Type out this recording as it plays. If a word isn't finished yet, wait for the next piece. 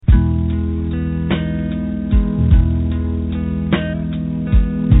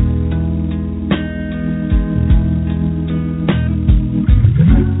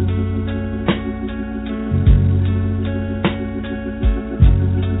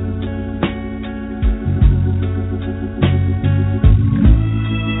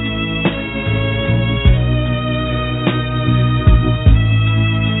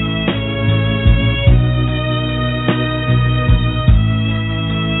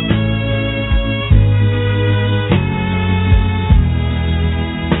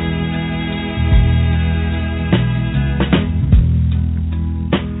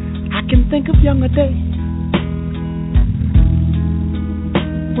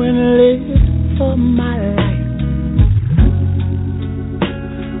live for my life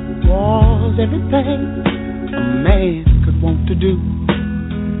was everything a man could want to do.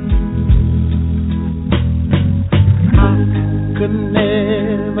 I could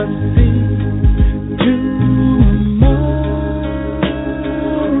never see tomorrow.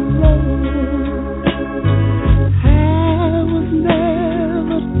 I was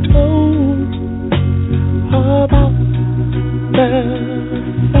never told about the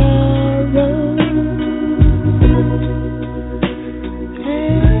sorrow.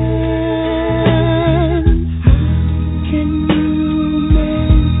 And can you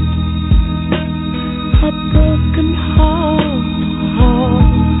mend a broken heart?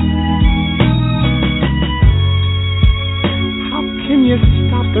 How can you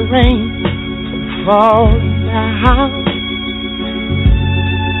stop the rain from falling down?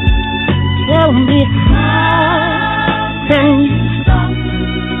 Tell me, how can you stop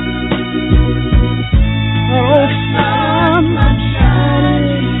the sun from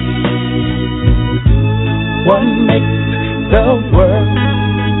shining? What makes the world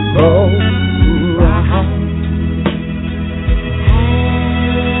go round?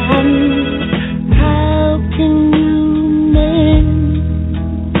 And how can you mend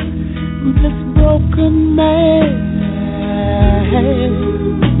this broken man?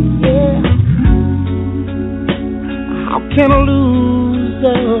 Yeah. How can a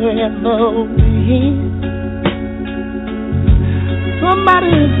loser ever win?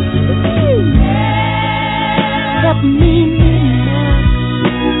 Somebody please help me mend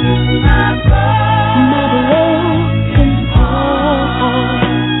my broken heart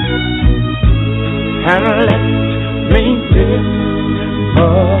and let me live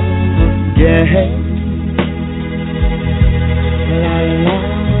again. La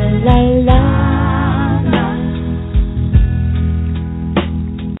la la la.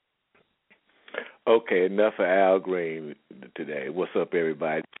 Okay, enough of Al Green today. What's up,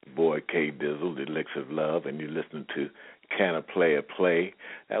 everybody? Boy K Dizzle, the Elixir of Love, and you're listening to Can a Player Play?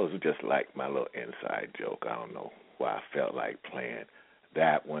 That was just like my little inside joke. I don't know why I felt like playing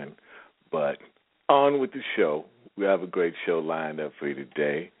that one. But on with the show. We have a great show lined up for you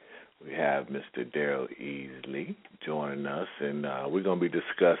today. We have Mr. Darryl Easley joining us, and we're going to be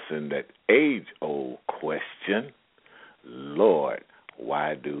discussing that age-old question, Lord,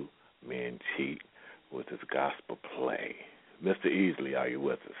 why do men cheat, with his gospel play. Mr. Easley, are you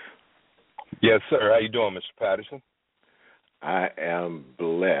with us? Yes, sir. How you doing, Mr. Patterson? I am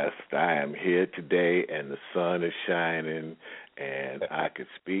blessed. I am here today, and the sun is shining, and I can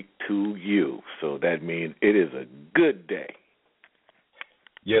speak to you. So that means it is a good day.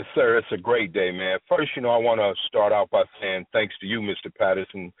 Yes, sir. It's a great day, man. First, I want to start out by saying thanks to you, Mr.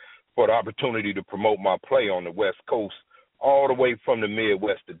 Patterson, for the opportunity to promote my play on the West Coast, all the way from the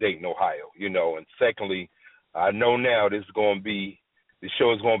Midwest to Dayton, Ohio. And secondly, I know now the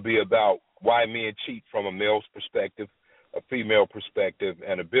show is going to be about why men cheat from a male's perspective, a female perspective,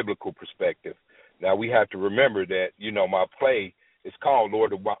 and a biblical perspective. Now, we have to remember that, my play is called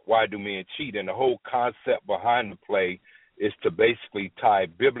Lord, Why Do Men Cheat? And the whole concept behind the play is to basically tie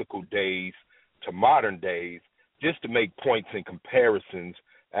biblical days to modern days, just to make points and comparisons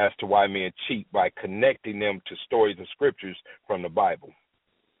as to why men cheat by connecting them to stories and scriptures from the Bible.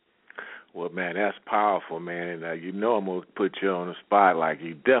 Well, man, that's powerful, man. I'm going to put you on the spot. Like,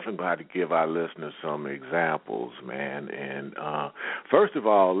 you definitely got to give our listeners some examples, man. And first of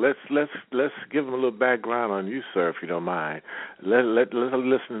all, let's give them a little background on you, sir, if you don't mind. Let the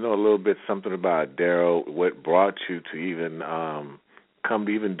listener know a little bit something about Darryl, what brought you to even come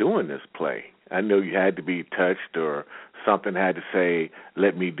to even doing this play. I know you had to be touched, or something had to say,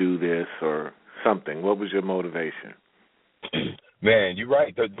 let me do this, or something. What was your motivation? Man, you're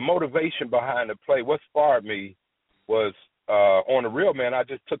right. The motivation behind the play, what sparked me was, on the real, man, I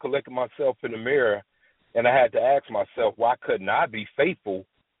just took a look at myself in the mirror, and I had to ask myself, why couldn't I be faithful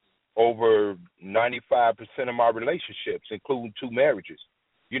over 95% of my relationships, including 2 marriages?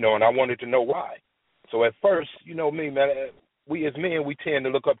 And I wanted to know why. So at first, me, man, we as men, we tend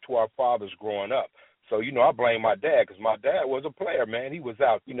to look up to our fathers growing up. So, I blame my dad, because my dad was a player, man. He was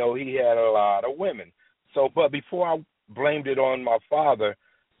out. He had a lot of women. So, but before I blamed it on my father,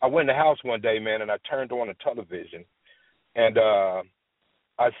 I went in the house one day, man, and I turned on the television, and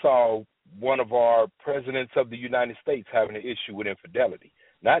I saw one of our presidents of the United States having an issue with infidelity.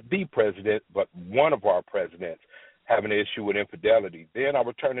 Not the president, but one of our presidents having an issue with infidelity. Then I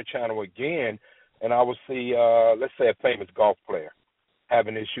would turn the channel again, and I would see, let's say, a famous golf player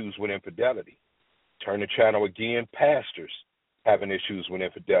having issues with infidelity. Turn the channel again, pastors having issues with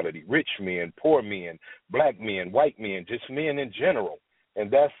infidelity, rich men, poor men, black men, white men, just men in general And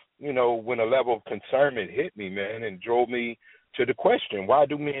that's, when a level of concernment hit me, man, and drove me to the question, why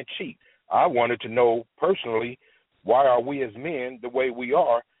do men cheat? I wanted to know personally, why are we as men the way we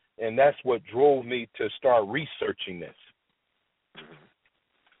are? And that's what drove me to start researching this.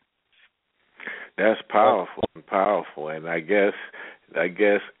 That's powerful. And I guess,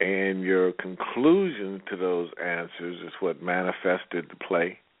 and your conclusion to those answers is what manifested the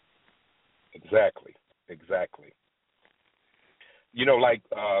play. Exactly.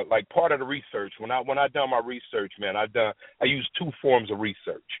 Like part of the research, when I done my research, man, I used two forms of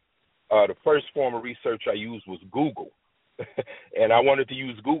research. The first form of research I used was Google, and I wanted to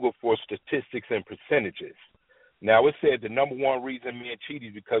use Google for statistics and percentages. Now, it said the number one reason men cheat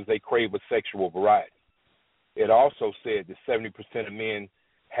is because they crave a sexual variety. It also said that 70% of men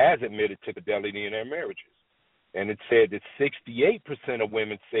has admitted to fidelity in their marriages. And it said that 68% of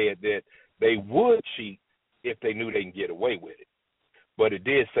women said that they would cheat if they knew they can get away with it. But it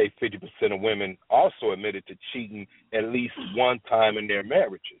did say 50% of women also admitted to cheating at least one time in their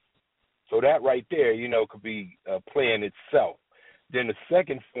marriages. So that right there, could be a play in itself. Then the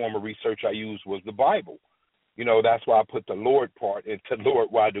second form of research I used was the Bible. That's why I put the Lord part into Lord,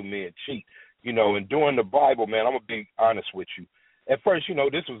 why do men cheat? And during the Bible, man, I'm going to be honest with you. At first,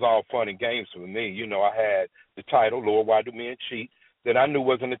 this was all fun and games for me. I had the title, Lord, Why Do Men Cheat, that I knew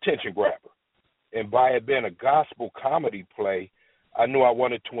was an attention grabber. And by it being a gospel comedy play, I knew I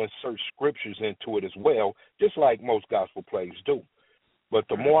wanted to insert scriptures into it as well, just like most gospel plays do. But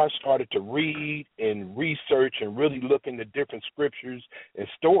the more I started to read and research and really look into different scriptures and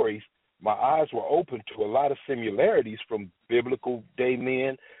stories, my eyes were open to a lot of similarities from biblical day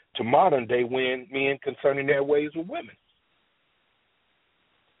men to modern day men concerning their ways with women.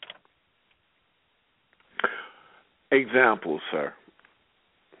 Examples, sir.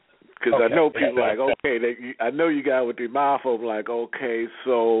 Because Okay. I know people like, okay, I know you got with their mouth open, like, okay,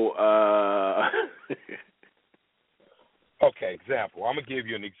 so. Okay, example. I'm going to give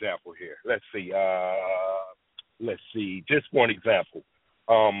you an example here. Let's see. Just one example.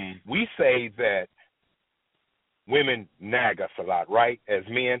 We say that women nag us a lot, right, as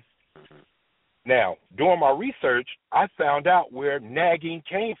men? Now, doing my research, I found out where nagging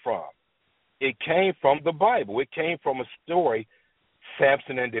came from. It came from the Bible. It came from a story,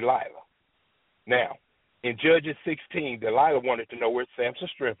 Samson and Delilah. Now, in Judges 16, Delilah wanted to know where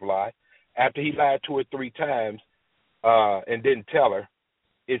Samson's strength lied. After he lied to her 3 times and didn't tell her,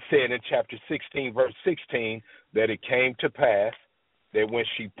 it said in chapter 16, verse 16, that it came to pass that when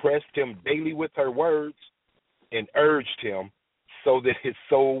she pressed him daily with her words and urged him so that his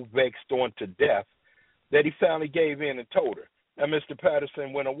soul vexed on to death, that he finally gave in and told her. Now, Mr.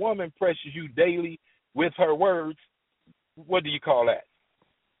 Patterson, when a woman presses you daily with her words, what do you call that?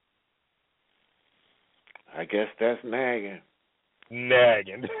 I guess that's nagging.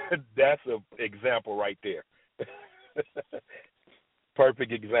 Nagging. That's an example right there.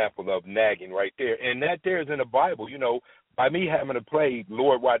 Perfect example of nagging right there. And that there is in the Bible. By me having to play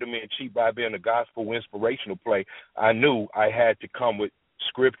Lord, Why Do Men Cheat by being a gospel inspirational play, I knew I had to come with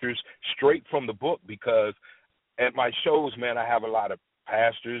scriptures straight from the book, because at my shows, man, I have a lot of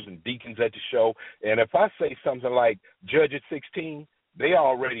pastors and deacons at the show. And if I say something like Judges 16, they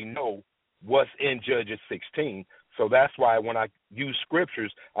already know what's in Judges 16. So that's why when I use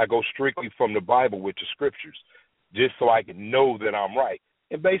scriptures, I go strictly from the Bible with the scriptures, just so I can know that I'm right.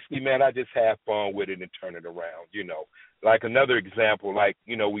 And basically, man, I just have fun with it and turn it around, Like another example,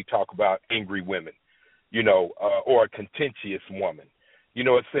 we talk about angry women, or a contentious woman.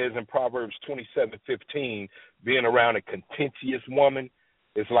 It says in Proverbs 27:15, being around a contentious woman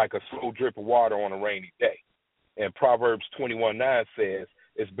is like a slow drip of water on a rainy day. And Proverbs 21:9 says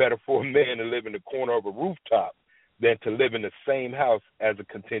it's better for a man to live in the corner of a rooftop than to live in the same house as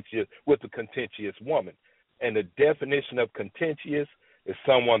with a contentious woman. And the definition of contentious is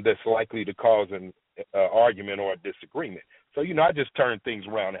someone that's likely to cause an argument or a disagreement. So, I just turn things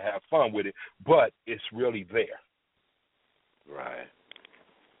around and have fun with it, but it's really there. Right.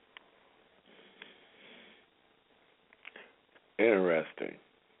 Interesting.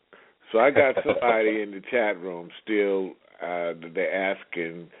 So I got somebody in the chat room still, they're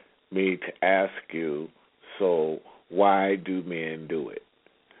asking me to ask you, so why do men do it?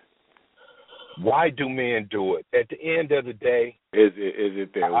 Why do men do it? At the end of the day, is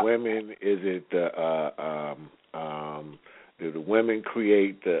it their women? Is it do the women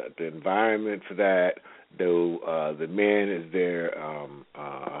create the environment for that? Do the men, is there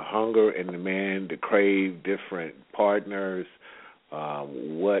hunger in the man to crave different partners?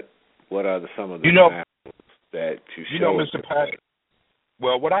 What are some of the examples that you show? Mr. Patterson.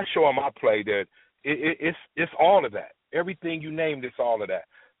 Well, what I show in my play, that it's all of that. everything you named, it's all of that.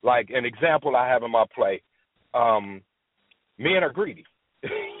 Like an example I have in my play, men are greedy.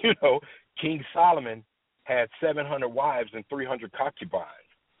 King Solomon had 700 wives and 300 concubines,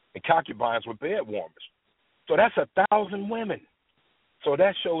 and concubines were bed warmers. So that's 1,000 women. So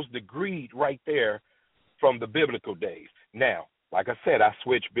that shows the greed right there from the biblical days. Now, like I said, I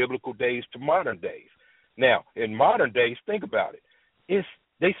switched biblical days to modern days. Now, in modern days, think about it.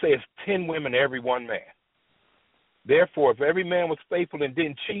 They say it's 10 women to every one man. Therefore, if every man was faithful and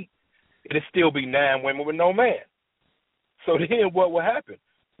didn't cheat, it'd still be 9 women with no man. So then what will happen?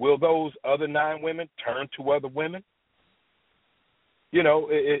 Will those other 9 women turn to other women?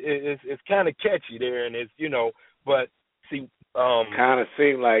 It's kind of catchy there, and but see, kind of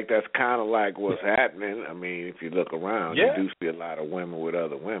seem like that's kind of like what's happening. I mean, if you look around, you do see a lot of women with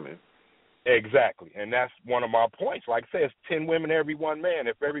other women. Exactly, and that's one of my points. Like I said, it's 10 women to every one man.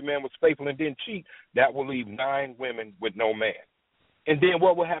 If every man was faithful and didn't cheat, that will leave 9 women with no man. And then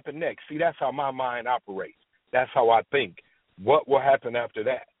what will happen next? See, that's how my mind operates. That's how I think. What will happen after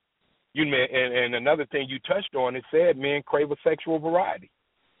that? And another thing you touched on, it said men crave a sexual variety.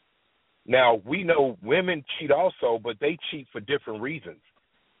 Now, we know women cheat also, but they cheat for different reasons.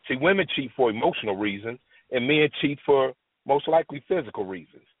 See, women cheat for emotional reasons, and men cheat for most likely physical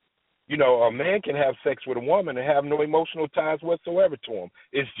reasons. A man can have sex with a woman and have no emotional ties whatsoever to him.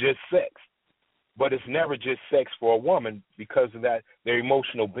 It's just sex. But it's never just sex for a woman because of that, they're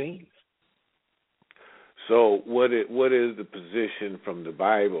emotional beings. So what is the position from the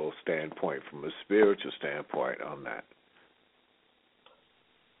Bible standpoint, from a spiritual standpoint on that?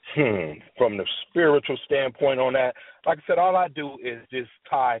 From the spiritual standpoint on that, like I said, all I do is just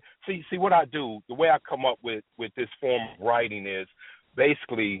tie. See what I do, the way I come up with this form of writing is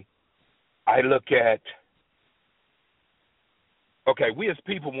basically I look at, we as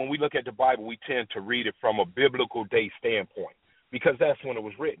people, when we look at the Bible, we tend to read it from a biblical day standpoint because that's when it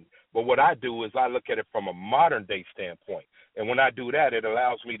was written. But what I do is I look at it from a modern day standpoint. And when I do that, it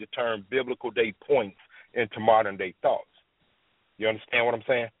allows me to turn biblical day points into modern day thoughts. You understand what I'm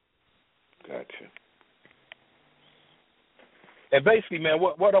saying? Gotcha. And basically, man,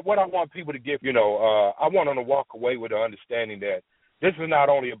 what I want people to get, I want them to walk away with the understanding that this is not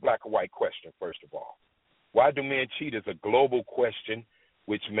only a black or white question, first of all. Why do men cheat is a global question,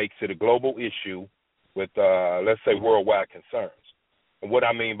 which makes it a global issue with, let's say, worldwide concerns. And what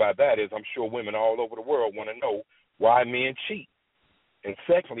I mean by that is I'm sure women all over the world want to know why men cheat. And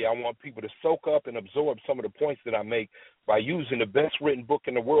secondly, I want people to soak up and absorb some of the points that I make by using the best written book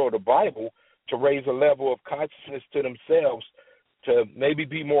in the world, the Bible, to raise a level of consciousness to themselves, to maybe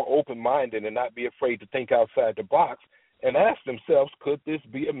be more open-minded and not be afraid to think outside the box and ask themselves, could this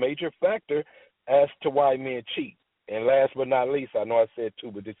be a major factor as to why men cheat? And last but not least, I know I said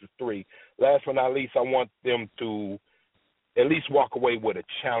 2, but this is 3. Last but not least, I want them to at least walk away with a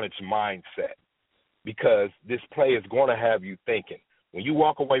challenged mindset because this play is going to have you thinking. When you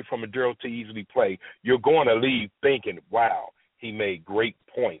walk away from a Darryl T. Easley play, you're going to leave thinking, wow, he made great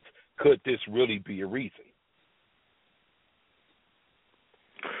points. Could this really be a reason?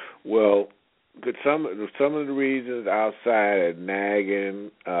 Well, could some of the reasons outside of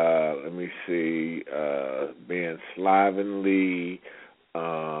nagging, being slovenly,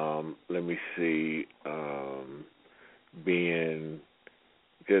 being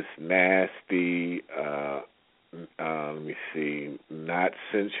just nasty, not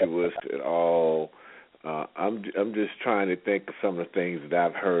sensuous at all. I'm just trying to think of some of the things that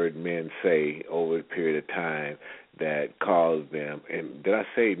I've heard men say over a period of time that cause them. And did I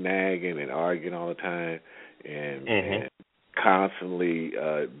say nagging and arguing all the time and constantly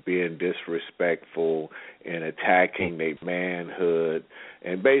being disrespectful and attacking their manhood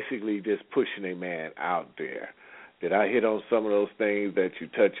and basically just pushing a man out there? Did I hit on some of those things that you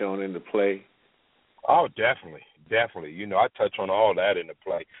touch on in the play? Oh, definitely. I touch on all that in the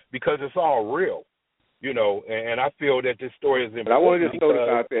play because it's all real, and I feel that this story is important. But I want to just throw this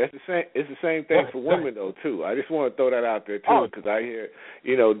out there. It's the same thing for women, though, too. I just want to throw that out there, too, because I hear,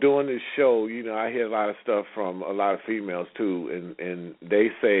 doing this show, I hear a lot of stuff from a lot of females, too, and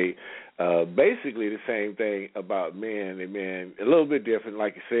they say basically the same thing about men. And men, a little bit different.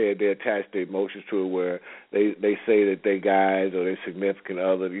 Like you said, they attach their emotions to it where they say that they guys or their significant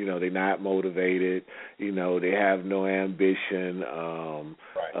other, they're not motivated, they have no ambition,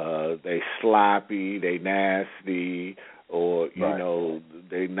 they sloppy, they nasty, or,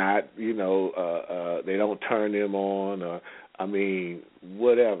 they not, they don't turn them on, or,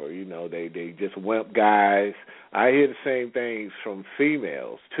 whatever, they just wimp guys. I hear the same things from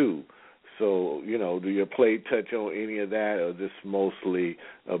females, too. So, do your play touch on any of that, or just mostly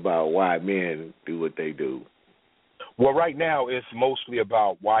about why men do what they do? Well, right now it's mostly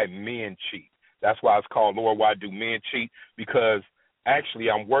about why men cheat. That's why it's called Lord, Why Do Men Cheat? Because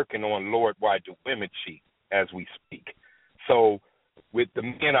actually I'm working on Lord, Why Do Women Cheat as we speak. So with the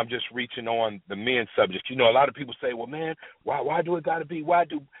men, I'm just reaching on the men subject. You know, a lot of people say, well, man, why do it got to be, why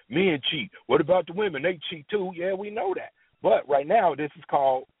do men cheat? What about the women? They cheat too. Yeah, we know that. But right now, this is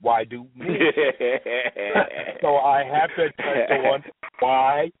called Why Do Men Cheat? So I have to touch on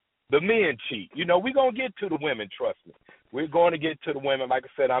why the men cheat. You know, we're going to get to the women, trust me. We're going to get to the women. Like I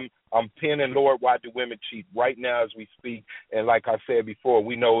said, I'm penning Lord, Why Do Women Cheat right now as we speak. And like I said before,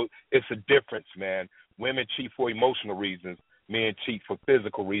 we know it's a difference, man. Women cheat for emotional reasons. Men cheat for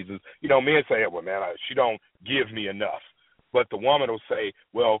physical reasons. You know, men say, well, man, she don't give me enough. But the woman will say,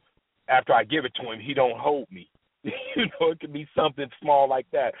 well, after I give it to him, he don't hold me. You know, it could be something small like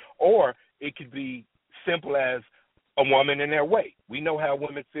that. Or it could be simple as a woman in their weight. We know how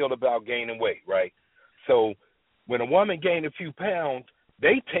women feel about gaining weight, right? So when a woman gains a few pounds,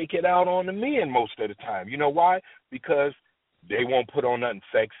 they take it out on the men most of the time. You know why? Because they won't put on nothing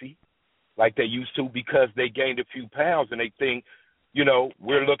sexy like they used to because they gained a few pounds and they think, you know,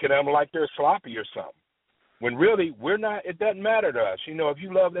 we're looking at them like they're sloppy or something. When really we're not, it doesn't matter to us. You know, if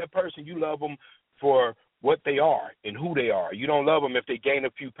you love that person, you love them for what they are and who they are. You don't love them if they gain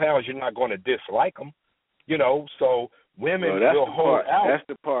a few pounds. You're not going to dislike them. You know, so women will hold out. That's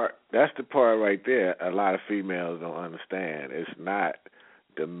the part right there a lot of females don't understand. It's not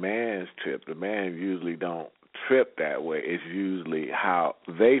the man's trip. The man usually don't trip that way. It's usually how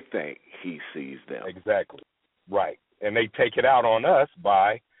they think he sees them. Exactly. Right. And they take it out on us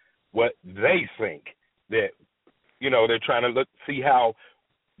by what they think that, you know, they're trying to see how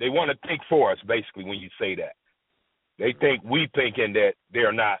they want to think for us, basically, when you say that. They think we thinking that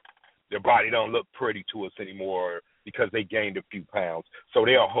they're not, their body don't look pretty to us anymore because they gained a few pounds. So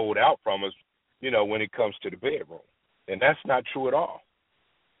they'll hold out from us, you know, when it comes to the bedroom. And that's not true at all.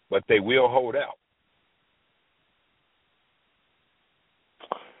 But they will hold out.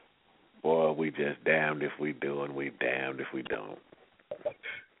 Boy, we just damned if we do and we damned if we don't.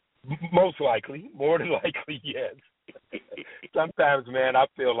 Most likely. More than likely, yes. Sometimes, man, I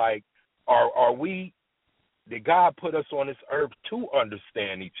feel like, are we, did God put us on this earth to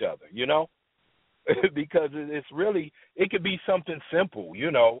understand each other, you know? Because it's really, it could be something simple,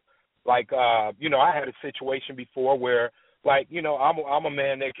 you know? Like, you know, I had a situation before where, like, you know, I'm a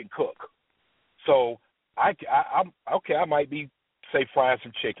man that can cook. So, I'm okay, I might be, say, frying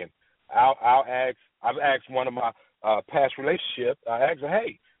some chicken. I've asked one of my past relationships, I asked her,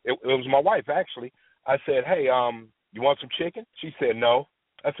 hey, it was my wife, actually. I said, hey, you want some chicken? She said, no.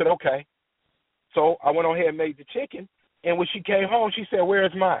 I said, okay. So I went on ahead and made the chicken, and when she came home, she said,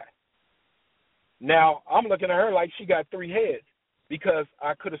 where's mine? Now, I'm looking at her like she got three heads because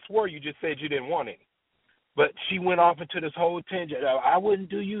I could have swore you just said you didn't want any. But she went off into this whole tangent. I wouldn't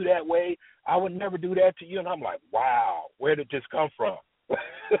do you that way. I would never do that to you. And I'm like, wow, where did this come from?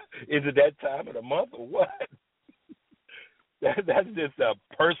 Is it that time of the month or what? That's just a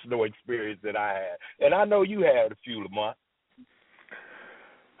personal experience that I had. And I know you had a few, Lamont.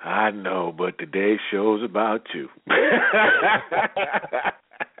 I know, but today's show's about you.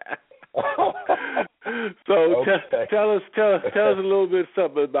 So okay. tell us a little bit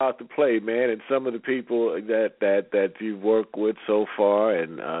something about the play, man, and some of the people that you've worked with so far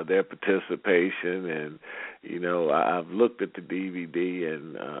and their participation. And you know, I've looked at the DVD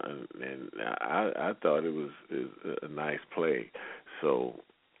and I thought it was a nice play. So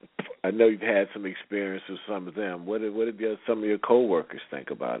I know you've had some experience with some of them. What did some of your coworkers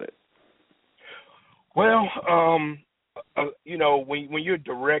think about it? Well, you know, when you're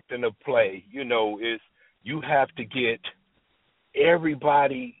directing a play, you know, you have to get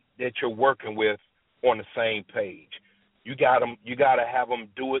everybody that you're working with on the same page. You got to have them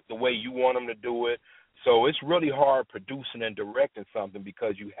do it the way you want them to do it. So it's really hard producing and directing something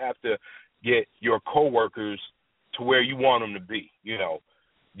because you have to get your coworkers to where you want them to be. You know,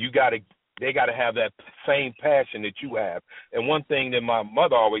 they got to have that same passion that you have. And one thing that my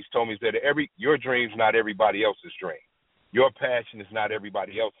mother always told me is that your dream's not everybody else's dream. Your passion is not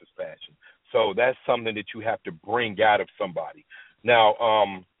everybody else's passion. So that's something that you have to bring out of somebody. Now,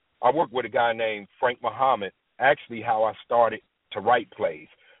 I work with a guy named Frank Muhammad, actually how I started to write plays.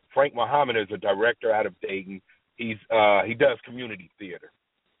 Frank Muhammad is a director out of Dayton. He does community theater.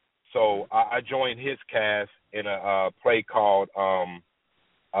 So I joined his cast in a play called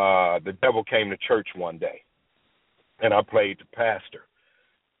The Devil Came to Church One Day, and I played the pastor.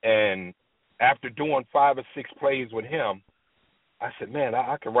 And after doing 5 or 6 plays with him, I said, man,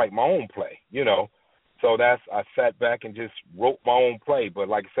 I can write my own play, you know. So I sat back and just wrote my own play. But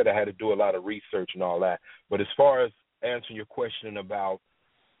like I said, I had to do a lot of research and all that. But as far as answering your question about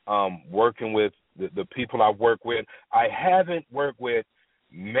working with the people I work with, I haven't worked with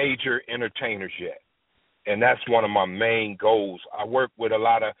major entertainers yet, and that's one of my main goals. I work with a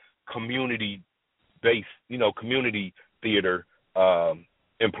lot of community-based, community theater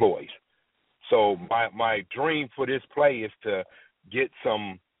employees. So my dream for this play is to get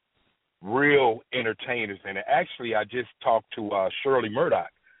some real entertainers. And actually, I just talked to Shirley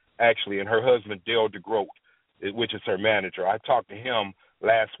Murdoch, actually, and her husband, Dale DeGroat, which is her manager. I talked to him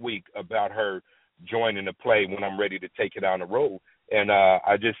last week about her joining the play when I'm ready to take it on the road. And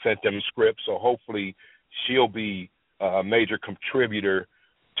I just sent them a script, so hopefully she'll be a major contributor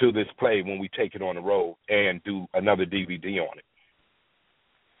to this play when we take it on the road and do another DVD on it.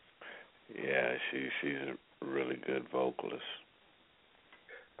 Yeah, she's a really good vocalist.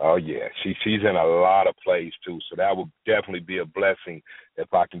 Oh, yeah. She's in a lot of plays, too, so that would definitely be a blessing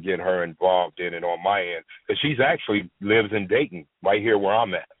if I can get her involved in it on my end, because she's actually lives in Dayton, right here where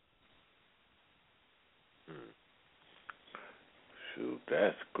I'm at. Shoot,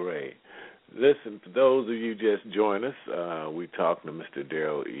 that's great. Listen, for those of you just join us, we're talking to Mr.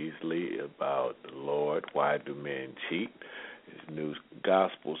 Darryl Easley about the Lord, Why Do Men Cheat? His new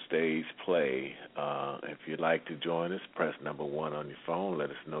gospel stage play. If you'd like to join us, press number 1 on your phone. Let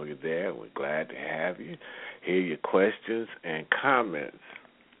us know you're there. We're glad to have you. Hear your questions and comments.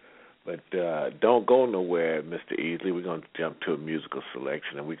 But don't go nowhere, Mr. Easley. We're going to jump to a musical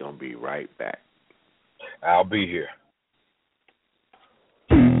selection, and we're going to be right back. I'll be here.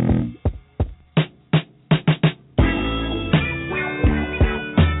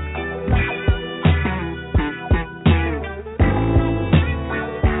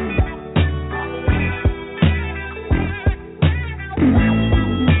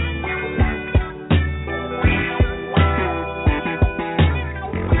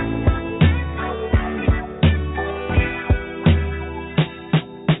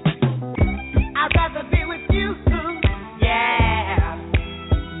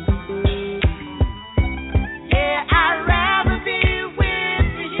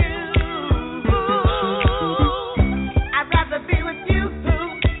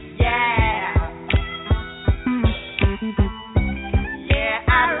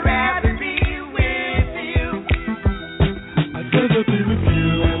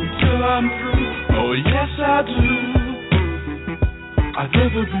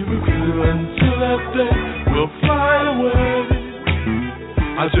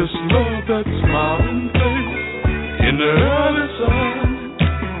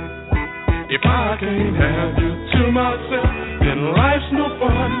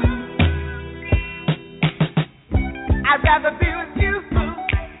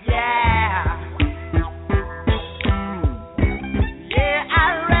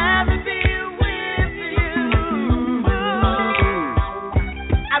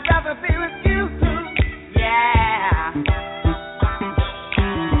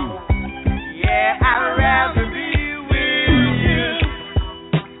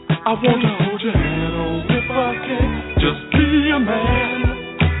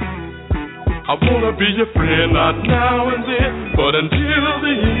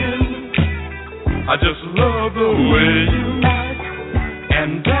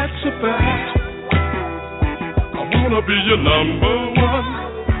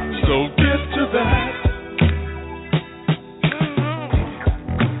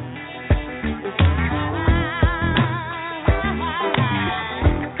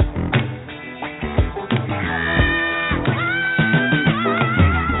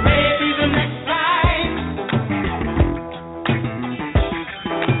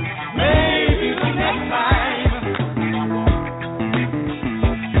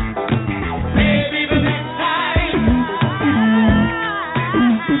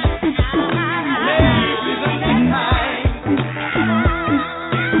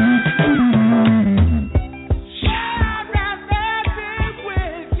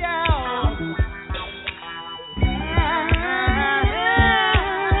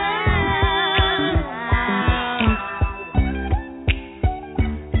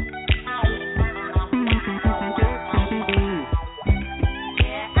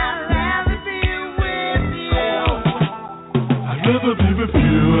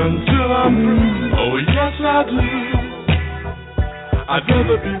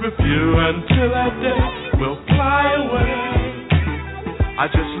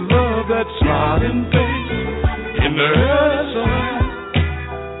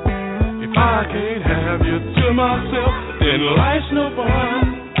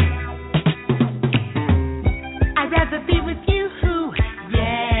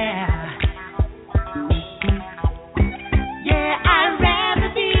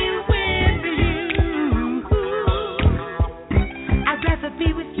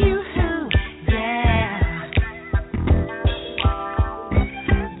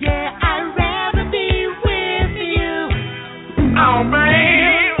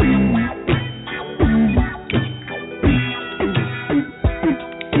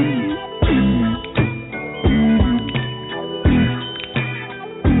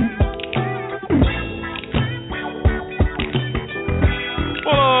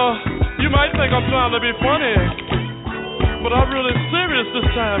 might think I'm trying to be funny, but I'm really serious this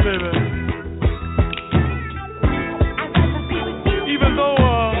time, baby. Even though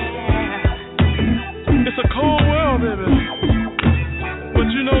it's a cold world, baby,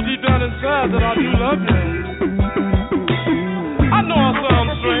 but you know deep down inside that I do love you. I know I sound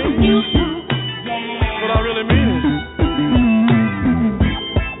strange, but I really mean it.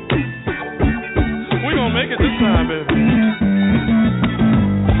 We're gonna make it this time, baby.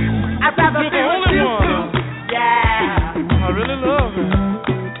 You're the only one. I really love it.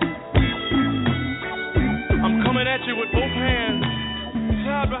 I'm coming at you with both hands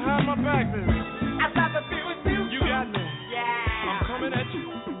tied behind my back, baby. You got me. I'm coming at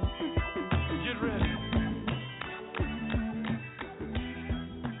you. Get ready.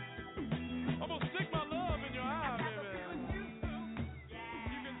 I'm gonna stick my love in your eye, baby.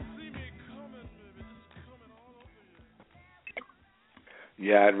 You can see me coming, baby. Just coming all over you.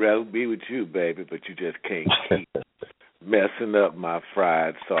 Yeah, I'd rather be with you, baby, but you just can't keep messing up my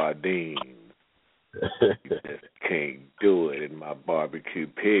fried sardines. You just can't do it in my barbecue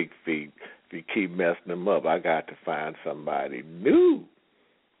pig feet. If you keep messing them up, I got to find somebody new.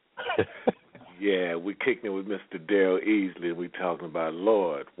 Yeah, we're kicking it with Mr. Darryl Easley. We're talking about,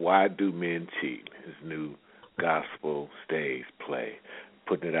 Lord, Why Do Men Cheat? His new gospel stage play.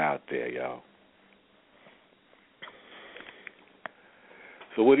 Putting it out there, y'all.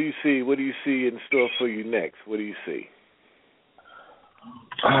 So what do you see? What do you see in store for you next? What do you see?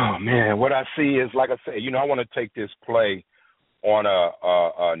 Oh, man, what I see is, like I said, I want to take this play on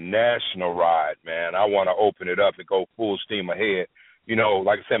a national ride, man. I want to open it up and go full steam ahead.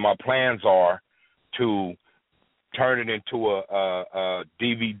 Like I said, my plans are to turn it into a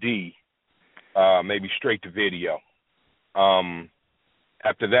DVD, maybe straight to video.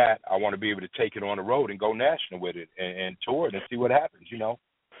 After that, I want to be able to take it on the road and go national with it and tour it and see what happens,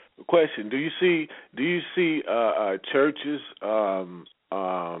 Question: Do you see churches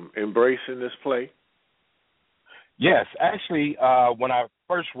embracing this play? Yes, actually, when I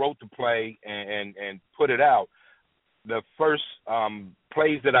first wrote the play and put it out, the first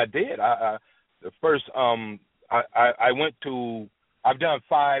plays that I did, I went to, I've done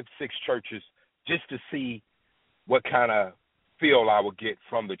 5-6 churches just to see what kind of feel I would get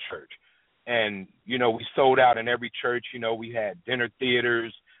from the church. And, we sold out in every church. We had dinner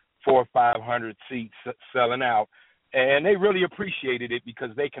theaters, 400 or 500 seats selling out. And they really appreciated it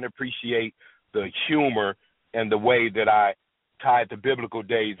because they can appreciate the humor and the way that I tied the biblical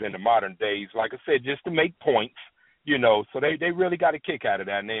days into modern days, like I said, just to make points, So they really got a kick out of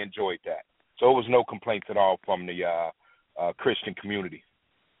that, and they enjoyed that. So it was no complaints at all from the Christian community.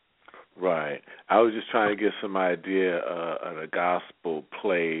 Right. I was just trying to get some idea of a gospel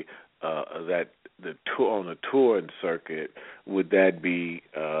play that the tour on the touring circuit. Would that be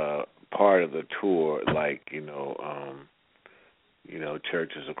part of the tour, like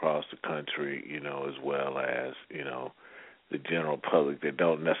churches across the country, as well as the general public that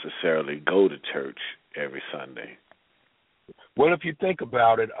don't necessarily go to church every Sunday? Well, if you think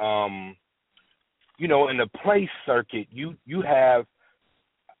about it, in the play circuit, you have.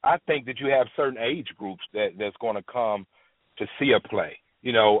 I think that you have certain age groups that's going to come to see a play.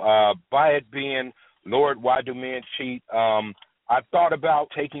 By it being, Lord, Why Do Men Cheat? I thought about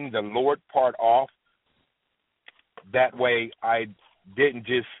taking the Lord part off. That way I didn't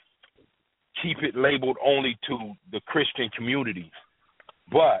just keep it labeled only to the Christian communities.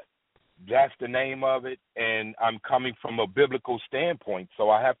 But that's the name of it, and I'm coming from a biblical standpoint,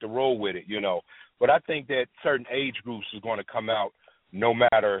 so I have to roll with it, But I think that certain age groups is going to come out no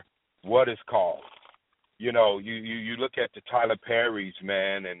matter what it's called. You look at the Tyler Perry's,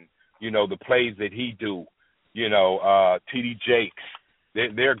 man, and, the plays that he do, T.D. Jakes,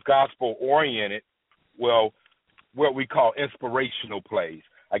 they're gospel-oriented, well, what we call inspirational plays.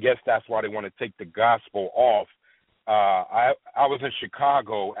 I guess that's why they want to take the gospel off. I was in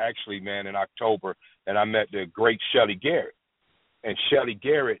Chicago, actually, man, in October, and I met the great Shelley Garrett. And Shelley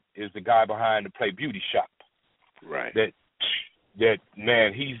Garrett is the guy behind the play Beauty Shop. Right. That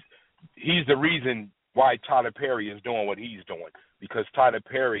man, he's the reason why Tyler Perry is doing what he's doing, because Tyler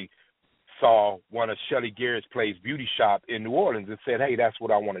Perry saw one of Shelley Garrett's plays, Beauty Shop, in New Orleans, and said, "Hey, that's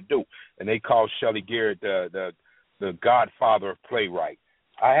what I want to do." And they called Shelley Garrett the godfather of playwright.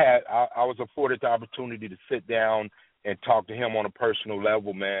 I was afforded the opportunity to sit down and talk to him on a personal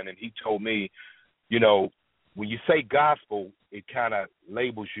level, man, and he told me, when you say gospel, it kind of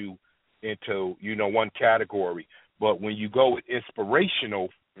labels you into, one category. But when you go with inspirational,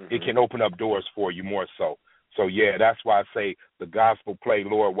 it can open up doors for you more so. So, yeah, that's why I say the gospel play,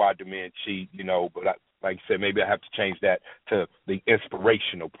 Lord, Why Do Men Cheat, but like you said, maybe I have to change that to the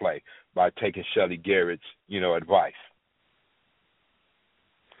inspirational play by taking Shelly Garrett's, advice.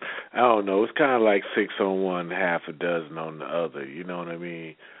 I don't know. It's kind of like 6 on one, half a dozen on the other. You know what I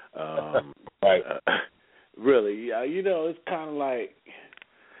mean? Right. Really, it's kind of like,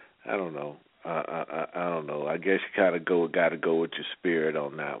 I don't know. I don't know. I guess you got to go with your spirit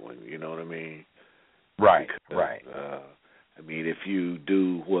on that one. You know what I mean? Right. Because, right. I mean, if you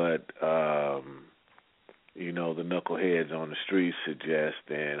do what the knuckleheads on the street suggest,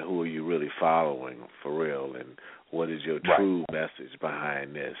 then who are you really following for real? And what is your true message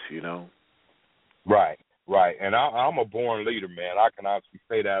behind this? Right. And I'm a born leader, man. I can honestly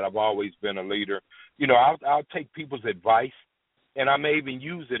say that. I've always been a leader. I'll take people's advice, and I may even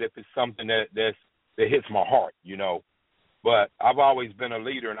use it if it's something that hits my heart, But I've always been a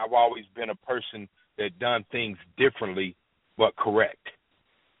leader, and I've always been a person that done things differently but correct.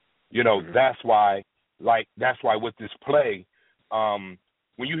 That's why with this play,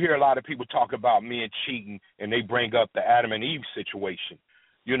 when you hear a lot of people talk about men cheating and they bring up the Adam and Eve situation,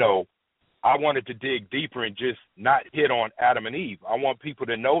 I wanted to dig deeper and just not hit on Adam and Eve. I want people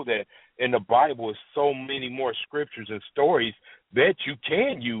to know that in the Bible is so many more scriptures and stories that you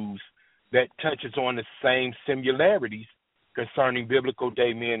can use that touches on the same similarities concerning biblical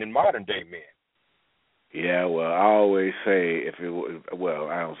day men and modern day men. Yeah, well, I always say I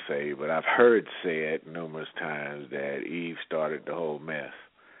don't say, but I've heard said numerous times that Eve started the whole mess.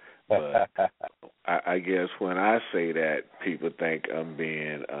 But I guess when I say that, people think I'm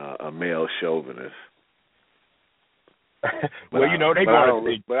being a male chauvinist. Well, but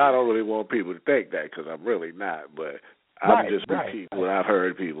I don't really want people to think that because I'm really not. But I'm just repeating what I've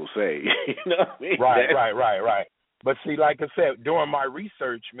heard people say. You know what I mean? Right. But see, like I said, during my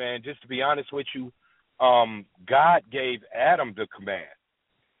research, man, just to be honest with you, God gave Adam the command.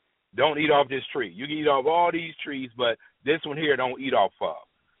 Don't eat off this tree. You can eat off all these trees, but this one here don't eat off of.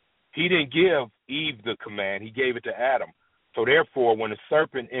 He didn't give Eve the command. He gave it to Adam. So therefore, when the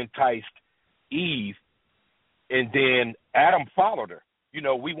serpent enticed Eve and then Adam followed her,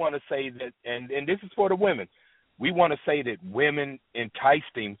 we want to say that, and this is for the women, we want to say that women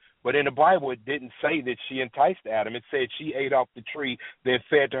enticed him, but in the Bible it didn't say that she enticed Adam. It said she ate off the tree, then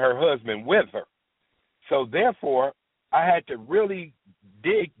fed to her husband with her. So therefore, I had to really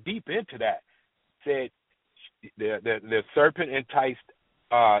dig deep into that. Said the serpent enticed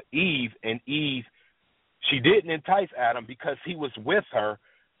Eve, and Eve, she didn't entice Adam because he was with her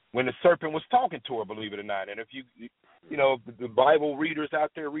when the serpent was talking to her, believe it or not. And if the Bible readers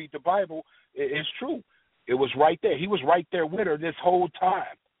out there read the Bible, it's true. It was right there. He was right there with her this whole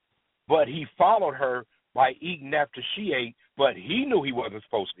time. But he followed her by eating after she ate, but he knew he wasn't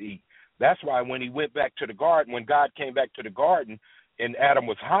supposed to eat. That's why when he went back to the garden, when God came back to the garden and Adam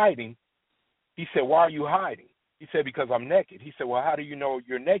was hiding, he said, "Why are you hiding?" He said, "Because I'm naked." He said, "Well, how do you know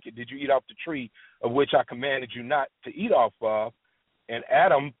you're naked? Did you eat off the tree of which I commanded you not to eat off of?" And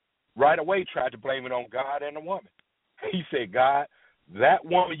Adam right away tried to blame it on God and the woman. He said, "God, that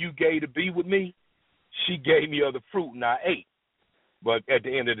woman you gave to be with me, she gave me of the fruit and I ate." But at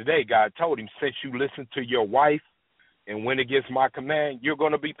the end of the day, God told him, since you listened to your wife and went against my command, you're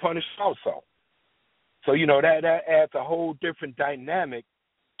going to be punished also. So, that adds a whole different dynamic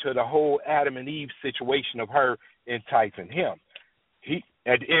to the whole Adam and Eve situation of her enticing him.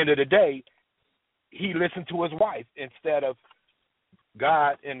 At the end of the day, he listened to his wife instead of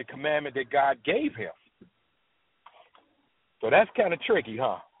God and the commandment that God gave him. So that's kind of tricky,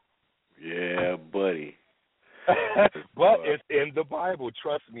 huh? Yeah, buddy. But it's in the Bible.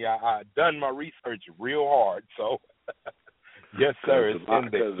 Trust me, I done my research real hard. So, yes, sir. It's in there.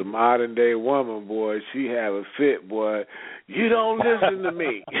 Because the modern day woman, boy, she have a fit, boy. You don't listen to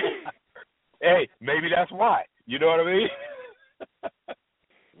me. Hey, maybe that's why. You know what I mean?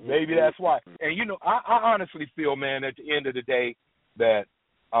 Maybe that's why. And I honestly feel, man, at the end of the day, that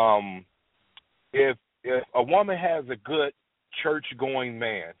if a woman has a good church-going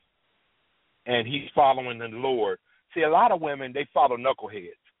man, and he's following the Lord. See, a lot of women, they follow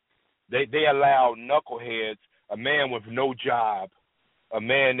knuckleheads. They allow knuckleheads, a man with no job, a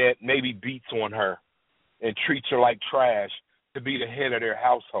man that maybe beats on her and treats her like trash, to be the head of their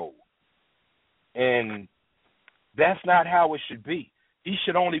household. And that's not how it should be. He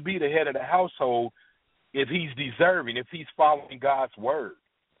should only be the head of the household if he's deserving, if he's following God's word.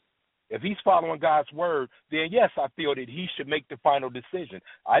 If he's following God's word, then yes, I feel that he should make the final decision.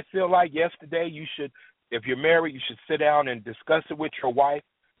 I feel like yesterday if you're married, you should sit down and discuss it with your wife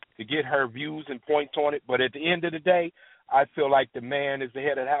to get her views and points on it. But at the end of the day, I feel like the man is the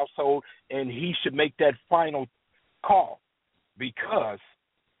head of the household, and he should make that final call. Because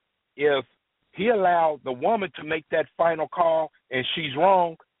if he allowed the woman to make that final call and she's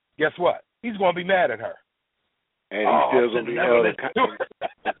wrong, guess what? He's going to be mad at her. And he's still going to be held accountable.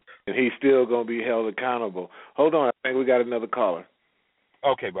 And he's still going to be held accountable. Hold on, I think we got another caller.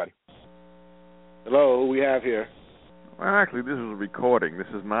 Okay, buddy. Hello, who we have here? Well, actually, this is a recording. This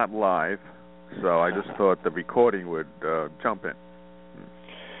is not live, so I just thought the recording would jump in.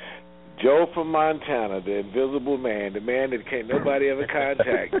 Joe from Montana, the invisible man, the man that can't nobody ever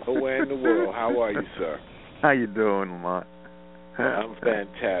contact nowhere in the world. How are you, sir? How you doing, Lamont? I'm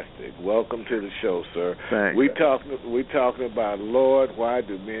fantastic. Welcome to the show, sir. Thanks. We talking about, Lord, why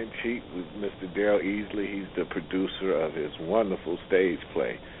do men cheat, with Mr. Darryl Easley. He's the producer of his wonderful stage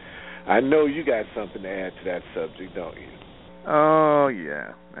play. I know you got something to add to that subject, don't you? Oh,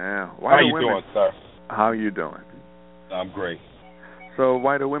 yeah. Why How you doing, sir? How you doing? I'm great. So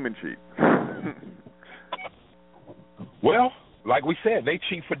why do women cheat? Well, like we said, they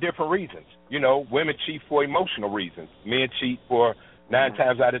cheat for different reasons. You know, women cheat for emotional reasons. Men cheat for 9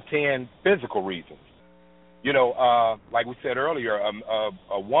 times out of 10 physical reasons. You know, like we said earlier,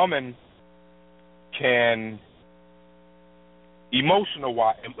 a woman can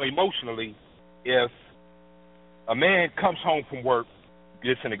emotionally, if a man comes home from work,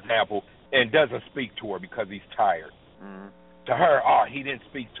 just an example, and doesn't speak to her because he's tired. Mm-hmm. To her, he didn't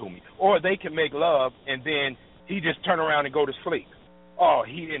speak to me. Or they can make love and then he just turn around and go to sleep.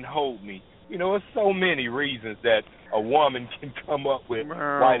 He didn't hold me. You know, there's so many reasons that a woman can come up with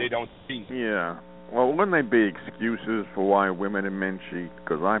why they don't cheat. Yeah. Well, wouldn't they be excuses for why women and men cheat?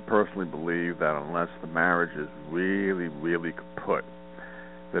 Because I personally believe that unless the marriage is really, really kaput,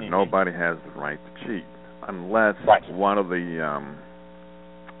 that nobody has the right to cheat, unless one of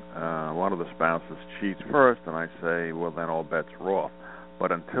the spouses cheats first, and I say, well, then all bets are off.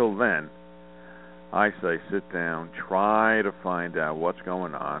 But until then, I say sit down, try to find out what's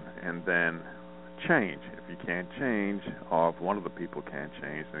going on, and then change. If you can't change, or if one of the people can't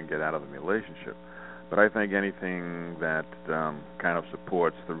change, then get out of the relationship. But I think anything that kind of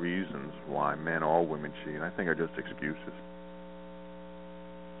supports the reasons why men or women cheat, I think are just excuses.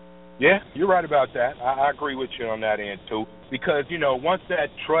 Yeah, you're right about that. I agree with you on that end, too. Because, you know, once that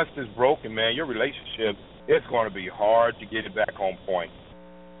trust is broken, man, your relationship, it's going to be hard to get it back on point.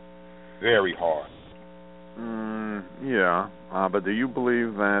 Very hard. Yeah. But do you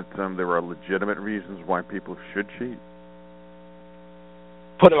believe that there are legitimate reasons why people should cheat?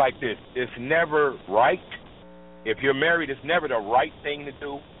 Put it like this. It's never right. If you're married, it's never the right thing to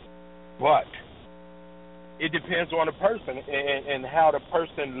do. But it depends on the person and how the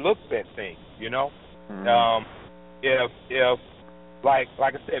person looks at things, you know? If like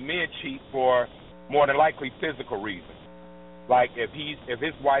I said, men cheat for more than likely physical reasons. Like if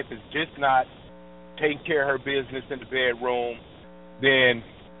his wife is just not taking care of her business in the bedroom, then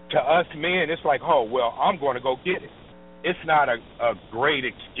to us men, it's like, oh, well, I'm going to go get it. It's not a great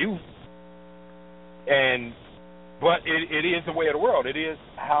excuse, but it is the way of the world. It is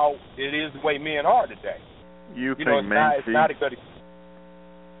the way men are today. You think men cheat? It's not a good.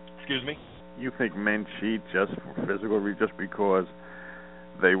 Excuse me. You think men cheat just for physical reasons, just because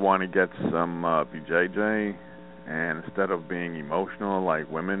they want to get some BJJ, and instead of being emotional like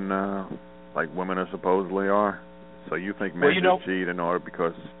women are supposedly are? So you think men cheat in order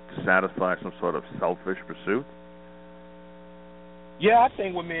to satisfy some sort of selfish pursuit? Yeah, I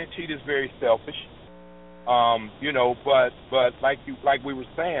think when men cheat is very selfish. You know, but like we were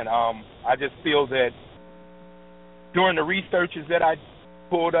saying, I just feel that during the researches that I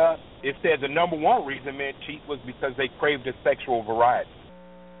pulled up, it said the number one reason men cheat was because they crave the sexual variety.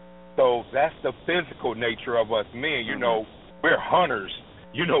 So that's the physical nature of us men. You know, we're hunters.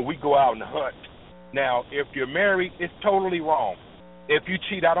 You know, we go out and hunt. Now, if you're married, it's totally wrong. If you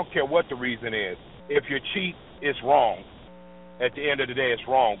cheat, I don't care what the reason is. If you cheat, it's wrong. At the end of the day, it's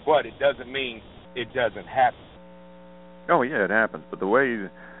wrong. But it doesn't mean it doesn't happen. Oh, yeah, it happens. But the way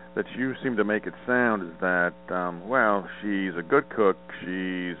that you seem to make it sound is that, well, she's a good cook,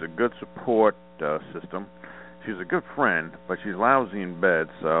 she's a good support system, she's a good friend, but she's lousy in bed,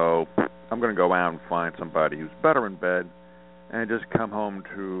 so I'm going to go out and find somebody who's better in bed and just come home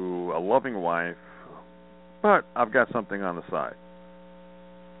to a loving wife, but I've got something on the side.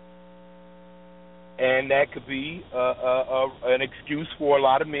 And that could be an excuse for a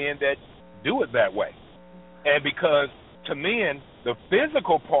lot of men that do it that way. And because to men, the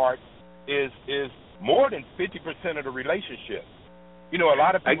physical part is more than 50% of the relationship. You know, a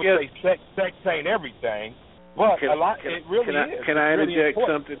lot of people say sex ain't everything, but it really is. Can I interject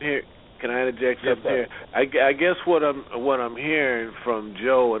something here? Can I interject Yes, something here? I guess what I'm hearing from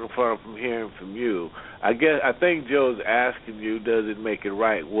Joe and what I'm hearing from you, I think Joe's asking you, does it make it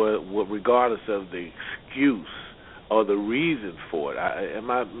right? What regardless of the excuse or the reason for it. Am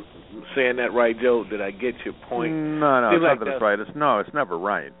I saying that right, Joe? Did I get your point? No, it's not that it's right. It's never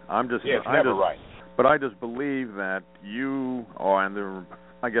right. It's never right. But I just believe that you are, and there are,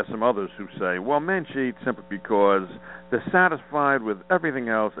 I guess, some others who say, well, men cheat simply because they're satisfied with everything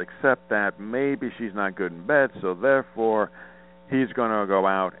else except that maybe she's not good in bed, so therefore he's going to go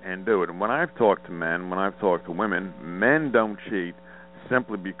out and do it. And when I've talked to men, when I've talked to women, men don't cheat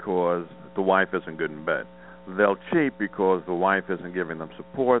simply because the wife isn't good in bed. They'll cheat because the wife isn't giving them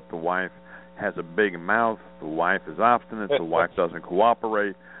support, the wife has a big mouth, the wife is obstinate, the wife doesn't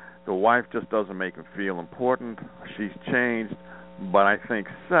cooperate, the wife just doesn't make them feel important, she's changed. But I think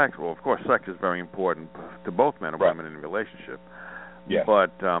sex, well, of course, sex is very important to both men and women in a relationship. Yeah.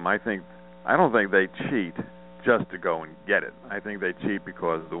 But I don't think they cheat just to go and get it. I think they cheat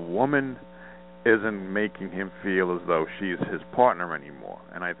because the woman isn't making him feel as though she's his partner anymore.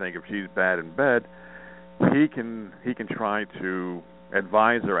 And I think if she's bad in bed, he can try to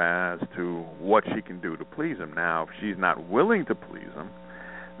advise her as to what she can do to please him. Now, if she's not willing to please him,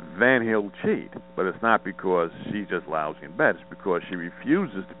 then he'll cheat. But it's not because she's just lousy in bed. It's because she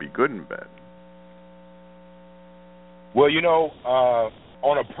refuses to be good in bed. Well,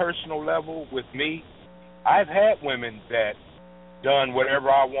 on a personal level with me, I've had women that done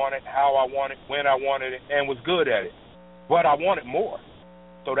whatever I wanted, how I wanted, when I wanted it, and was good at it. But I wanted more.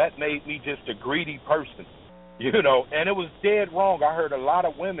 So that made me just a greedy person, and it was dead wrong. I heard a lot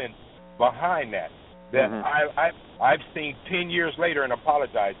of women behind that I've seen 10 years later and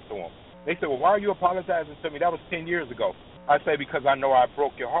apologized to them. They said, well, why are you apologizing to me? That was 10 years ago. I say, because I know I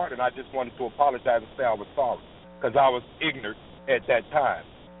broke your heart, and I just wanted to apologize and say I was sorry, because I was ignorant at that time,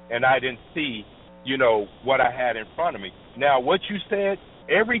 and I didn't see, what I had in front of me. Now, what you said,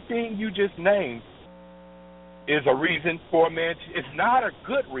 everything you just named is a reason for a man. It's not a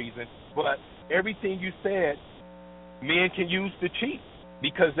good reason, but everything you said, men can use to cheat,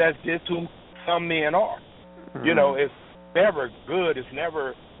 because that's just who some men are. It's never good. It's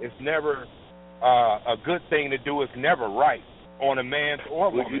never a good thing to do. It's never right on a man's or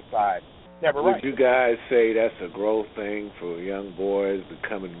woman's side. Never right. Would you guys say that's a growth thing for young boys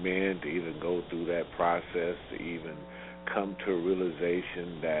becoming men, to even go through that process, to even come to a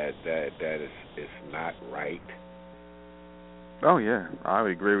realization that it's not right? Oh, yeah. I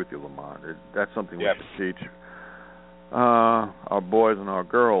would agree with you, Lamont. That's something we should teach our boys and our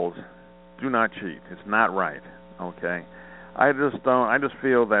girls. Do not cheat. It's not right. Okay? I just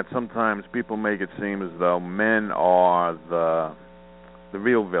feel that sometimes people make it seem as though men are the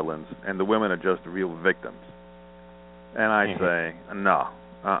real villains and the women are just the real victims. And I say, no.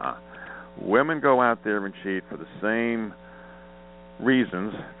 Women go out there and cheat for the same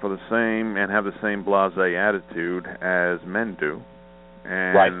reasons, and have the same blasé attitude as men do.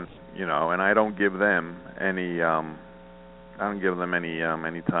 And and I don't give them any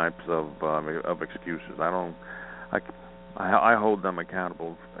any types of excuses. I hold them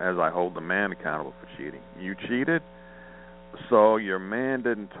accountable as I hold the man accountable for cheating. You cheated, so your man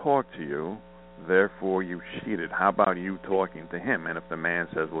didn't talk to you, therefore you cheated. How about you talking to him? And if the man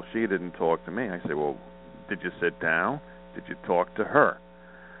says, well, she didn't talk to me, I say, well, did you sit down? Did you talk to her?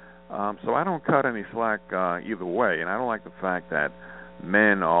 So I don't cut any slack either way, and I don't like the fact that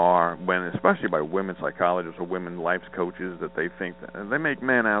men are, especially by women psychologists or women life coaches, that they think that they make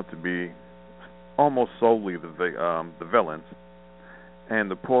men out to be almost solely the villains,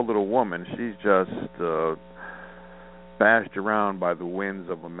 and the poor little woman, she's just bashed around by the winds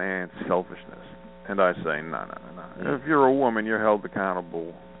of a man's selfishness. And I say, no. If you're a woman, you're held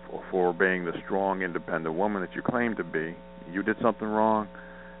accountable for being the strong, independent woman that you claim to be. You did something wrong,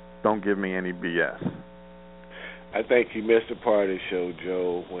 don't give me any BS. I think you missed a part of the show,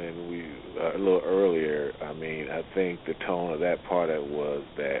 Joe, when we a little earlier. I mean, I think the tone of that part of it was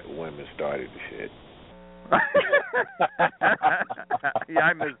that women started the shit. Yeah,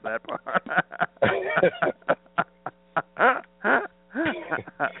 I missed that part.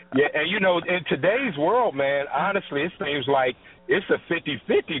 Yeah, and in today's world, man, honestly, it seems like it's a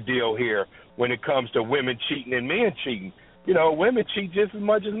 50-50 deal here when it comes to women cheating and men cheating. Women cheat just as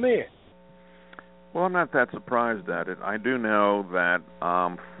much as men. Well, I'm not that surprised at it. I do know that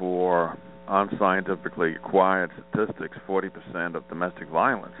for unscientifically acquired statistics, 40% of domestic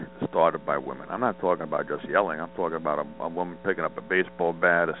violence is started by women. I'm not talking about just yelling. I'm talking about a woman picking up a baseball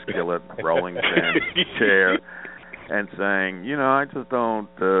bat, a skillet, a rolling pin, chair, and saying, I just don't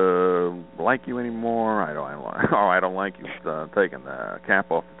like you anymore. I don't like you taking the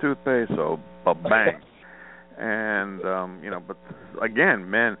cap off the toothpaste. So, bang. And but again,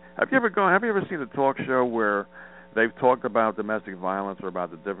 men, have you ever seen a talk show where they've talked about domestic violence or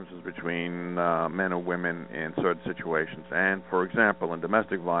about the differences between men and women in certain situations? And for example, in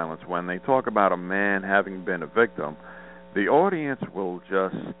domestic violence, when they talk about a man having been a victim, the audience will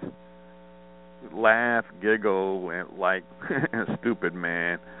just laugh, giggle, and like a stupid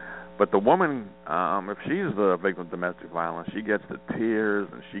man. But the woman, if she's the victim of domestic violence, she gets the tears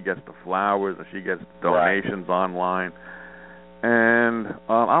and she gets the flowers and she gets donations online. And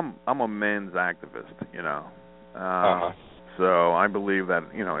I'm a men's activist, So I believe that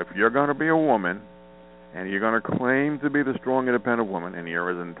if you're going to be a woman and you're going to claim to be the strong, independent woman, and you're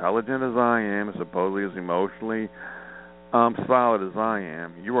as intelligent as I am, and supposedly as emotionally solid as I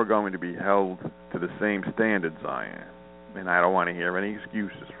am, you are going to be held to the same standards I am. And I don't want to hear any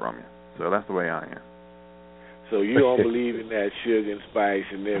excuses from you. So that's the way I am. So you don't believe in that sugar and spice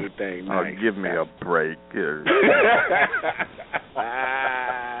and everything nice? Oh, give me a break.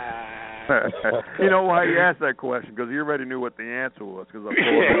 You know why he asked that question? Because he already knew what the answer was, because I've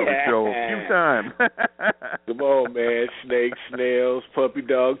told him the show a few times. Come on, man. Snakes, snails, puppy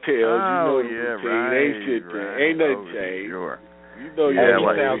dog tails. Oh, right. Ain't shit right. Ain't nothing changed. Sure. He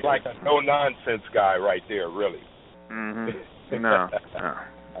sounds like a no-nonsense guy right there, really. Mm-hmm. No.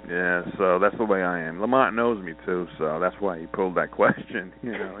 Yeah, so that's the way I am. Lamont knows me, too, so that's why he pulled that question.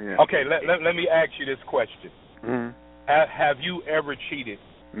 Yeah. Okay, let me ask you this question. Mm-hmm. Have you ever cheated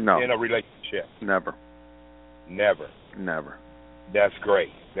in a relationship? Never. Never. That's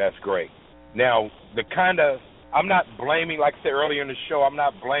great. Now, I'm not blaming, like I said earlier in the show, I'm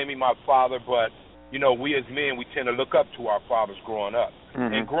not blaming my father, but, we as men, we tend to look up to our fathers growing up.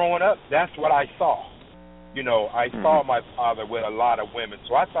 Mm-hmm. And growing up, that's what I saw. I saw my father with a lot of women,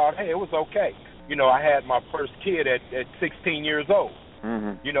 so I thought, hey, it was okay. I had my first kid at 16 years old.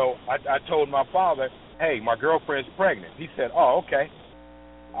 Mm-hmm. I told my father, hey, my girlfriend's pregnant. He said, oh, okay.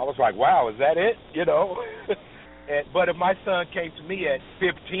 I was like, wow, is that it? But if my son came to me at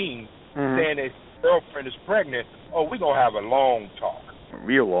 15 saying his girlfriend is pregnant, we're going to have a long talk.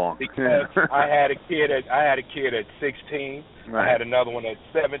 Real long. Because I had a kid at 16. Right. I had another one at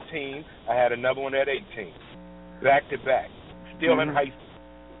 17. I had another one at 18. Back to back. Still in high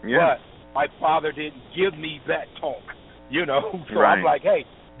school. Yeah. But my father didn't give me that talk. So right. I'm like, hey,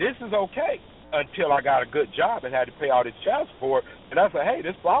 this is okay. Until I got a good job and had to pay all this child support. And I said, hey,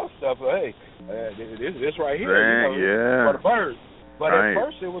 this father stuff, this right here, for the birds. But at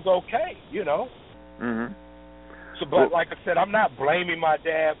first it was okay, Mm-hmm. So, but like I said, I'm not blaming my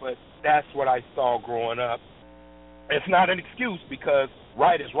dad, but that's what I saw growing up. It's not an excuse because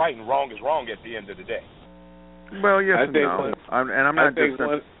right is right and wrong is wrong at the end of the day. Well, yes and no.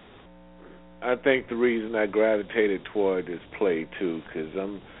 I think the reason I gravitated toward this play, too, because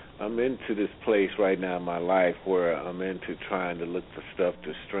I'm into this place right now in my life where I'm into trying to look for stuff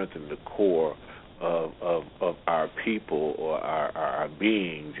to strengthen the core of our people or our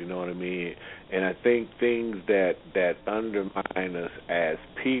beings, you know what I mean? And I think things that undermine us as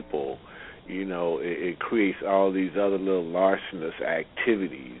people, it creates all these other little larcenous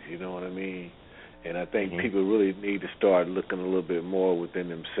activities, you know what I mean? And I think people really need to start looking a little bit more within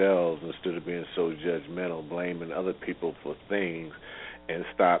themselves instead of being so judgmental, blaming other people for things, and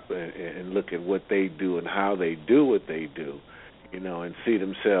stop and look at what they do and how they do what they do, and see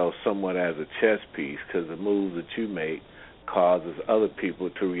themselves somewhat as a chess piece, because the moves that you make causes other people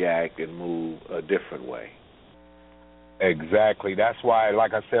to react and move a different way. Exactly. That's why,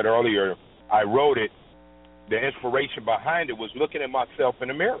 like I said earlier, I wrote it. The inspiration behind it was looking at myself in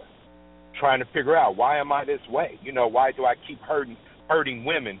the mirror, trying to figure out, why am I this way? Why do I keep hurting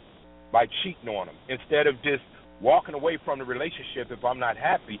women by cheating on them? Instead of just walking away from the relationship, if I'm not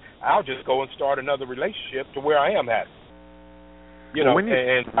happy, I'll just go and start another relationship to where I am happy.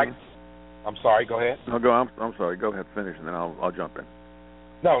 I'm sorry, go ahead. No, go. I'm sorry. Go ahead, finish, and then I'll jump in.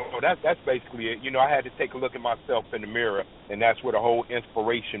 No, that's basically it. I had to take a look at myself in the mirror, and that's where the whole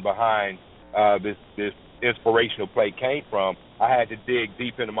inspiration behind this inspirational play came from. I had to dig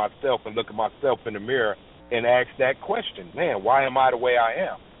deep into myself and look at myself in the mirror and ask that question, man, why am I the way I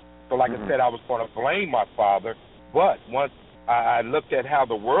am? So like I said, I was going to blame my father, but once I looked at how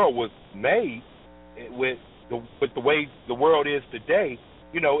the world was made with the way the world is today,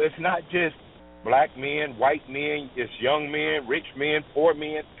 it's not just black men, white men, it's young men, rich men, poor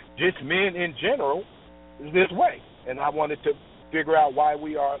men, just men in general is this way. And I wanted to figure out why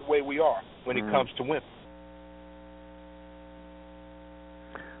we are the way we are when it comes to women.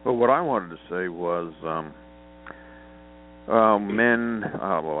 Well, what I wanted to say was Men,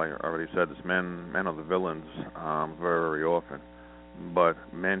 well, I already said this, men are the villains very, very often. But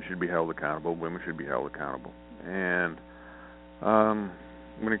men should be held accountable, women should be held accountable. And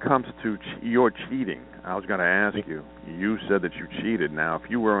when it comes to your cheating, I was going to ask you, you said that you cheated. Now, if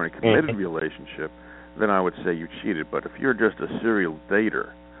you were in a committed relationship, then I would say you cheated. But if you're just a serial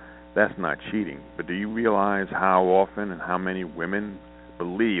dater, that's not cheating. But do you realize how often and how many women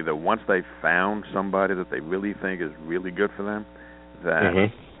believe that once they've found somebody that they really think is really good for them,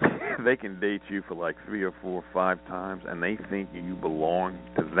 that they can date you for like 3 or 4 or 5 times, and they think you belong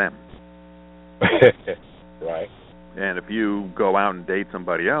to them. Right. And if you go out and date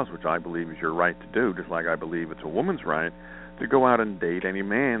somebody else, which I believe is your right to do, just like I believe it's a woman's right to go out and date any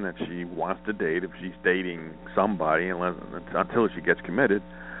man that she wants to date, if she's dating somebody, until she gets committed,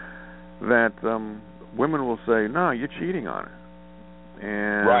 that women will say, no, you're cheating on her.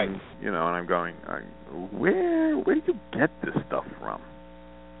 And, right. And I'm going, where do you get this stuff from?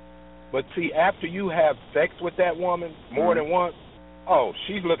 But see, after you have sex with that woman more than once,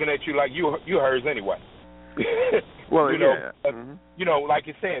 she's looking at you like you're hers anyway. Well, like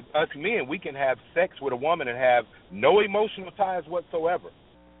you said, us men, we can have sex with a woman and have no emotional ties whatsoever.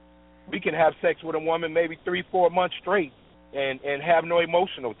 We can have sex with a woman maybe 3-4 months straight and have no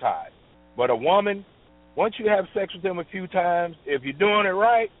emotional ties. But a woman, once you have sex with them a few times, if you're doing it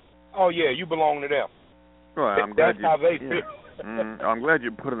right, you belong to them. Well, I'm glad That's how they feel. I'm glad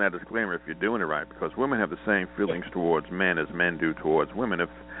you put in that disclaimer if you're doing it right, because women have the same feelings towards men as men do towards women. If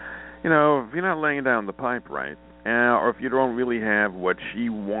you're not laying down the pipe right, or if you don't really have what she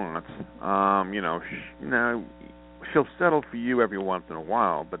wants, she'll settle for you every once in a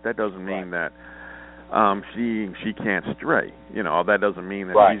while, but that doesn't mean that she can't stray. That doesn't mean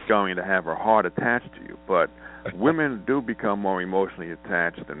that she's going to have her heart attached to you. But women do become more emotionally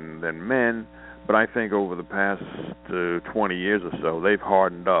attached than men. But I think over the past 20 years or so, they've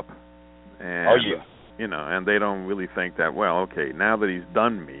hardened up. And, and they don't really think that, well, okay, now that he's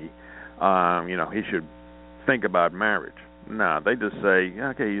done me, he should think about marriage. No, they just say,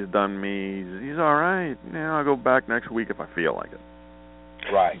 okay, he's done me, he's all right. I'll go back next week if I feel like it.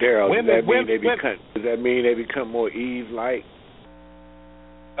 Right. Darryl, does that mean they become more Eve-like?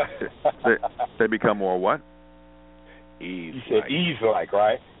 they become more what? Eve. You said Eve-like,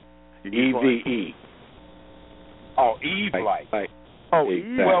 right? Eve-E. Oh, Eve-like.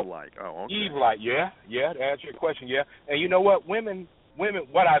 Eve-like. Oh, okay. Eve-like, yeah. To answer your question, yeah. And you know what? Women,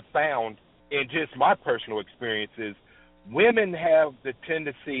 what I've found in just my personal experience is women have the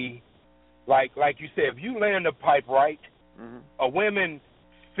tendency, like you said, if you lay in the pipe right, a woman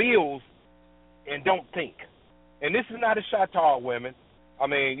feels and don't think. And this is not a shot to all women. I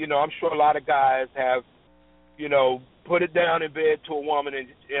mean, I'm sure a lot of guys have, put it down in bed to a woman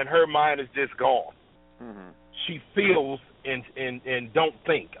and her mind is just gone. She feels and don't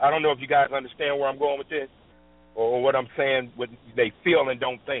think. I don't know if you guys understand where I'm going with this or what I'm saying. What they feel and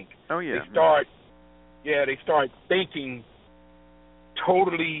don't think. Oh yeah. They start thinking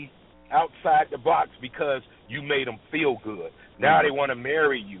totally outside the box because you made them feel good. Now they want to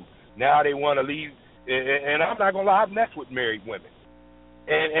marry you. Now they want to leave. And I'm not gonna lie, I've messed with married women,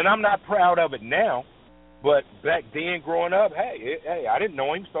 and I'm not proud of it now. But back then, growing up, hey, I didn't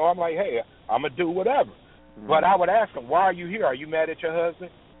know him, so I'm like, hey, I'm gonna do whatever. But I would ask him, why are you here? Are you mad at your husband?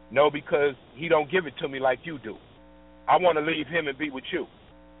 No, because he don't give it to me like you do. I want to leave him and be with you.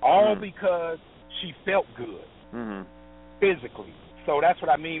 All because she felt good physically. So that's what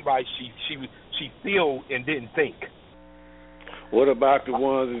I mean by she feel and didn't think. What about the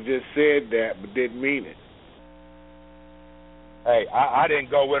ones who just said that but didn't mean it? Hey, I didn't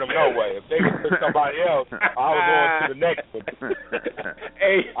go with them no way. If they were with somebody else, I was going to the next one.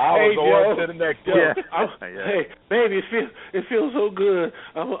 I was going to the next one. Hey, baby, it feels so good.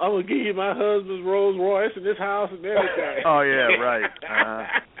 I'm gonna give you my husband's Rolls Royce and this house and everything. Oh yeah, right.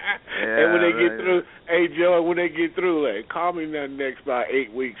 And when they get through, hey Joe, when they get through, call me next about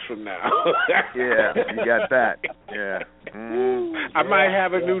 8 weeks from now. Yeah, you got that. Yeah. I might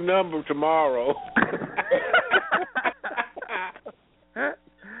have a new number tomorrow.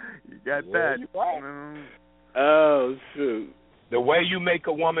 You got that. Right. Oh, shoot. The way you make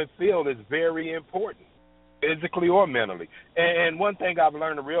a woman feel is very important, physically or mentally. And one thing I've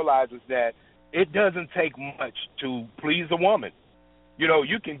learned to realize is that it doesn't take much to please a woman. You don't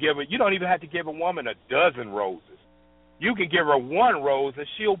even have to give a woman a dozen roses. You can give her 1 rose and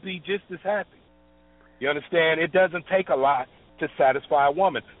she'll be just as happy. You understand? It doesn't take a lot to satisfy a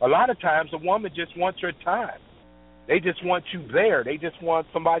woman. A lot of times a woman just wants your time. They just want you there. They just want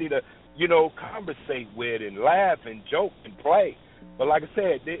somebody to, conversate with and laugh and joke and play. But like I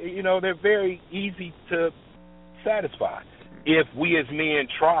said, they're very easy to satisfied. If we as men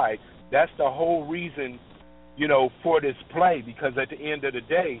tried, that's the whole reason, for this play, because at the end of the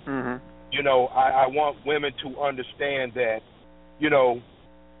day, I want women to understand that,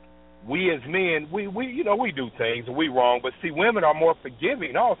 we as men, we do things and we wrong, but see, women are more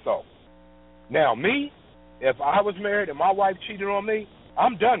forgiving also. Now, me, if I was married and my wife cheated on me,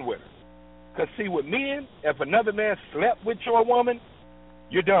 I'm done with her. Because, see, with men, if another man slept with your woman,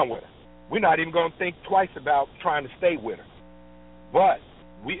 you're done with her. We're not even going to think twice about trying to stay with her. But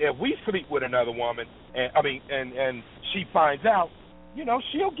if we sleep with another woman, and she finds out,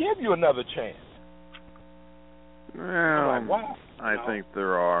 she'll give you another chance. Well, I'm like, wow. I think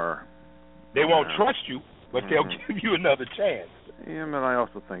there are. They won't trust you, but they'll give you another chance. Yeah, but I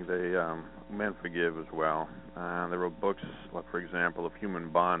also think men forgive as well. There were books, like, for example, of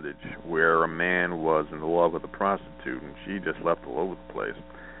Human Bondage, where a man was in love with a prostitute, and she just left all over the place.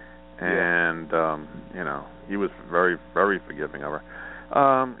 And, he was very, very forgiving of her.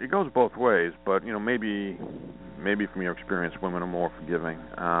 It goes both ways, but, maybe from your experience, women are more forgiving.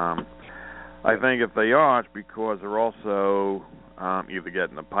 I think if they are, it's because they're also either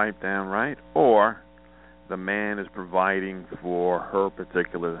getting the pipe down right, or the man is providing for her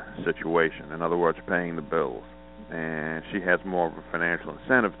particular situation. In other words, paying the bills. And she has more of a financial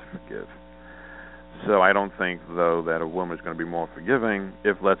incentive to forgive. So I don't think, though, that a woman is going to be more forgiving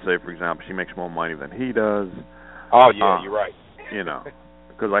if, let's say, for example, she makes more money than he does. Oh, yeah, you're right.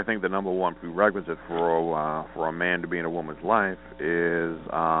 Because I think the number one prerequisite for a man to be in a woman's life is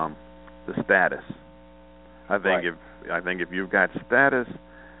the status. I think if you've got status,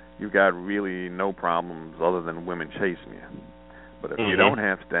 you've got really no problems other than women chasing you. But if you don't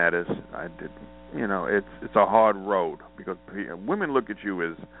have status, it's a hard road, because women look at you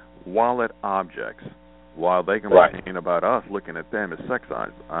as wallet objects, while they can complain about us looking at them as sex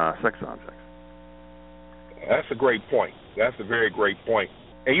objects. That's a great point. That's a very great point.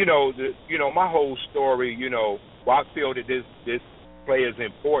 And my whole story, why I feel that this play is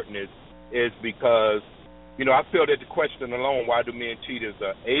important is because, I feel that the question alone, why do men cheat, is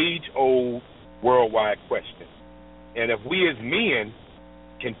an age-old worldwide question. And if we as men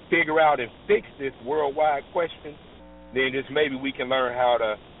can figure out and fix this worldwide question, then just maybe we can learn how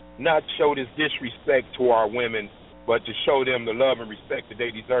to not show this disrespect to our women, but to show them the love and respect that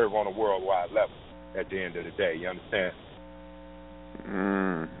they deserve on a worldwide level at the end of the day. You understand?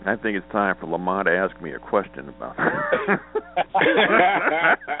 I think it's time for Lamont to ask me a question about that.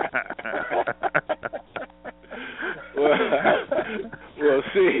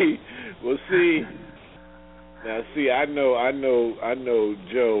 See. I know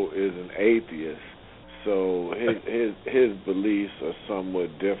Joe is an atheist, so his beliefs are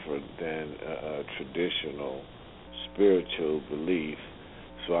somewhat different than a traditional spiritual belief.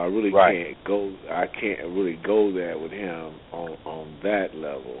 So I really can't really go there with him on that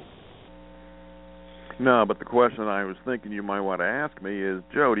level. No, but the question I was thinking you might want to ask me is,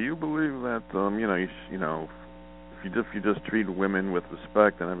 Joe, do you believe that if you just treat women with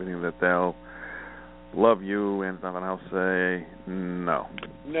respect and everything, that they'll love you? And I'll say no.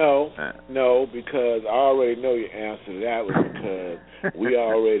 No, because I already know your answer to that was because we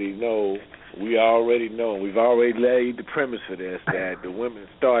already know, and we've already laid the premise for this, that the women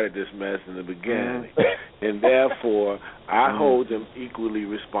started this mess in the beginning. And therefore, I hold them equally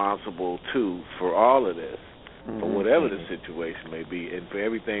responsible, too, for all of this, for whatever the situation may be. And for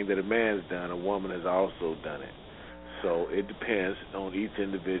everything that a man's done, a woman has also done it. So it depends on each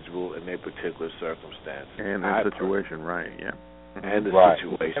individual and their particular circumstance. And the situation, right, yeah. And the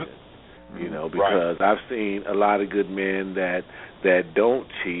situation, because I've seen a lot of good men that don't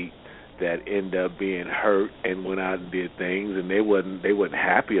cheat, that end up being hurt and went out and did things, and they wasn't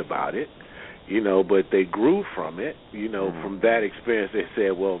happy about it, but they grew from it, from that experience. They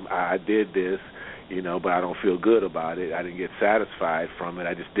said, well, I did this, but I don't feel good about it. I didn't get satisfied from it.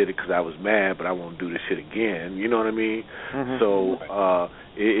 I just did it because I was mad, but I won't do this shit again. You know what I mean? So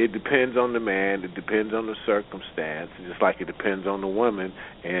it depends on the man. It depends on the circumstance, just like it depends on the woman.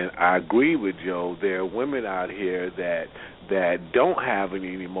 And I agree with Joe. There are women out here that don't have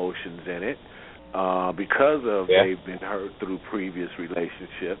any emotions in it because of they've been hurt through previous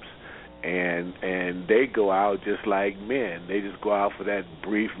relationships. And they go out just like men. They just go out for that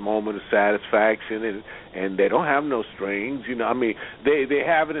brief moment of satisfaction, and they don't have no strings. They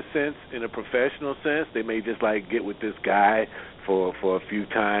have, in a sense, in a professional sense, they may just like get with this guy for a few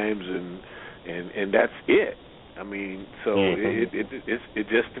times, and that's it. It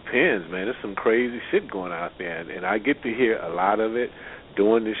just depends, man. There's some crazy shit going out there, and I get to hear a lot of it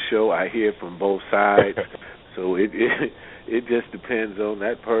doing this show. I hear from both sides. So it just depends on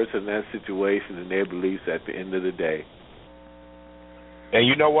that person, that situation, and their beliefs at the end of the day. And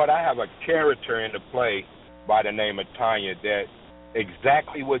you know what? I have a character in the play by the name of Tanya that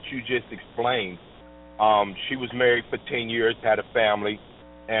exactly what you just explained. She was married for 10 years, had a family,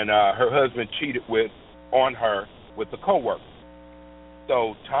 and her husband cheated on her with a coworker.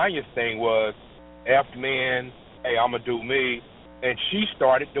 So Tanya's thing was, F men, hey, I'm going to do me. And she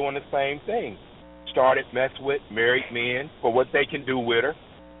started doing the same thing. Started messing with married men for what they can do with her.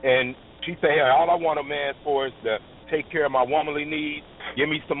 And she said, hey, all I want a man for is to take care of my womanly needs, give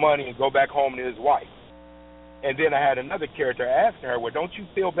me some money, and go back home to his wife. And then I had another character asking her, well, don't you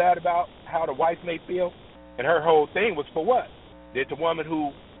feel bad about how the wife may feel? And her whole thing was for what? Did the woman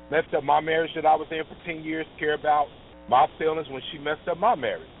who messed up my marriage that I was in for 10 years care about my feelings when she messed up my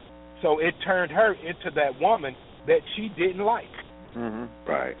marriage? So it turned her into that woman that she didn't like. Mm-hmm.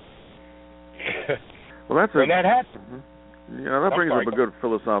 Right. Well, and that happened. Mm-hmm. That brings up a good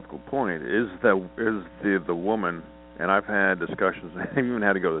philosophical point. Is the woman, and I've had discussions, I even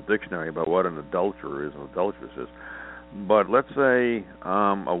had to go to the dictionary about what an adulterer is, an adulteress is. But let's say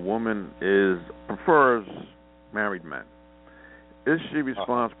a woman prefers married men. Is she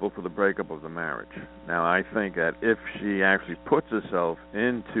responsible for the breakup of the marriage? Now, I think that if she actually puts herself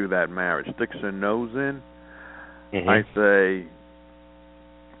into that marriage, sticks her nose in, I say,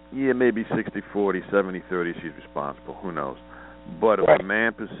 yeah, maybe 60-40, 70-30, she's responsible. Who knows? But if a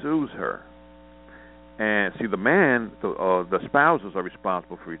man pursues her, and see, the spouses are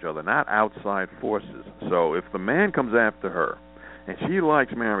responsible for each other, not outside forces. So if the man comes after her, and she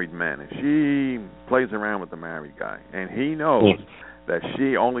likes married men, and she plays around with the married guy, and he knows that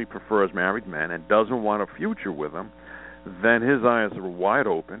she only prefers married men and doesn't want a future with them, then his eyes are wide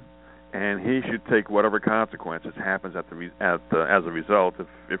open, and he should take whatever consequences happens as a result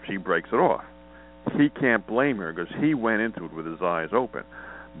if she breaks it off. He can't blame her because he went into it with his eyes open.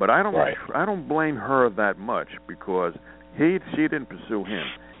 But I don't blame her that much because she didn't pursue him.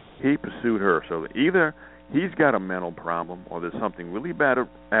 He pursued her. So either he's got a mental problem or there's something really bad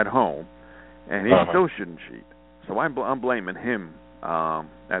at home, and he still shouldn't cheat. So I'm blaming him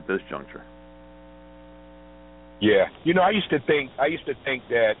at this juncture. Yeah, I used to think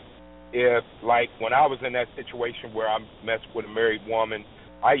that if, like, when I was in that situation where I messed with a married woman,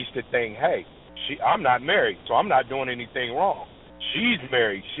 I used to think, hey, I'm not married, so I'm not doing anything wrong. She's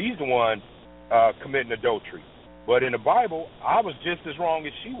married. She's the one committing adultery. But in the Bible, I was just as wrong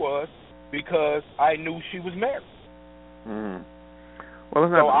as she was because I knew she was married. Mm. Well,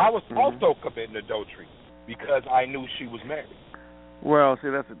 so I was also committing adultery because I knew she was married. Well, see,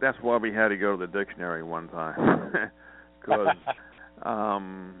 that's why we had to go to the dictionary one time. Because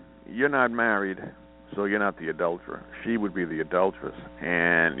you're not married, so you're not the adulterer. She would be the adulteress,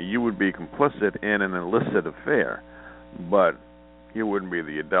 and you would be complicit in an illicit affair, but you wouldn't be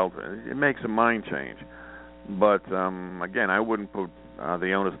the adulterer. It makes a mind change. But, again, I wouldn't put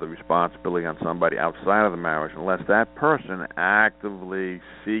the onus of the responsibility on somebody outside of the marriage unless that person actively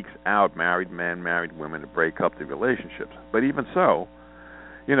seeks out married men, married women to break up the relationships. But even so,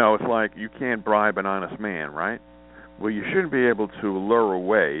 it's like you can't bribe an honest man, right? Well, you shouldn't be able to lure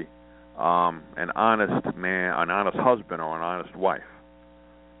away an honest man, an honest husband, or an honest wife.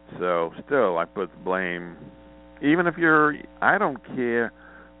 So still, I put the blame, even if I don't care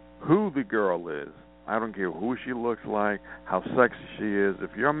who the girl is. I don't care who she looks like, how sexy she is.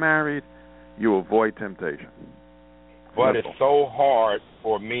 If you're married, you avoid temptation. But it's so hard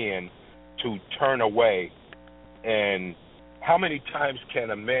for men to turn away. And how many times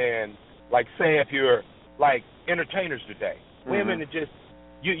can a man, like, say if you're, like, entertainers today, women are just,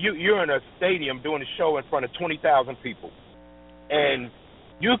 you're in a stadium doing a show in front of 20,000 people, and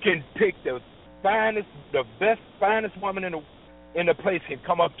you can pick the finest woman in the place can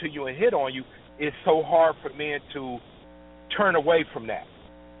come up to you and hit on you. It's so hard for men to turn away from that.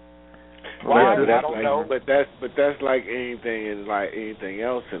 Why? I don't know. But that's like anything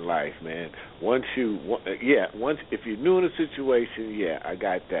else in life, man. Once if you're new in a situation, I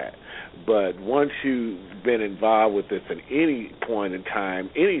got that. But once you've been involved with this at any point in time,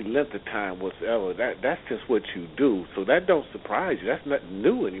 any length of time whatsoever, that's just what you do. So that don't surprise you. That's nothing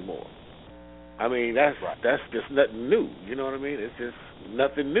new anymore. I mean, that's just nothing new. You know what I mean? It's just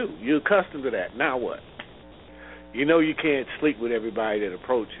nothing new. You're accustomed to that. Now what? You know you can't sleep with everybody that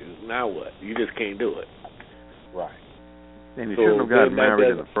approaches you. Now what? You just can't do it. Right. And you shouldn't have gotten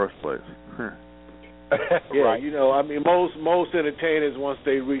married in the first place. Yeah, I mean, most entertainers, once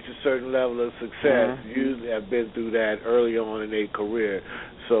they reach a certain level of success, usually have been through that early on in their career.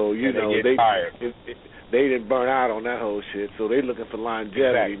 So, they get tired. they didn't burn out on that whole shit, so they looking for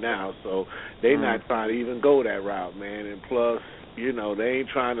longevity now. So they not trying to even go that route, man. And plus, you know, they ain't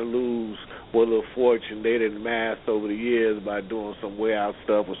trying to lose what little fortune they didn't amass over the years by doing some way out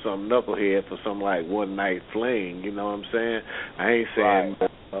stuff with some knucklehead for some like one night fling. You know what I'm saying? I ain't saying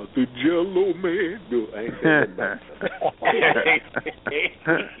the Jello man. No, I ain't saying that.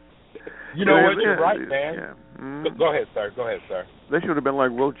 You know what? You're right, man. Yeah. Go ahead, sir. They should have been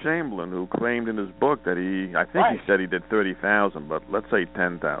like Will Chamberlain, who claimed in his book that he said he did 30,000, but let's say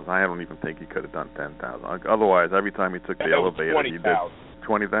 10,000. I don't even think he could have done 10,000. Otherwise, every time he took the elevator, 20, he did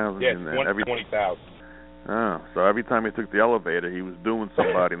 20,000. Yes, 20,000. Oh, so every time he took the elevator, he was doing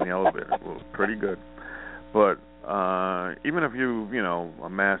somebody in the elevator. It was pretty good. But even if you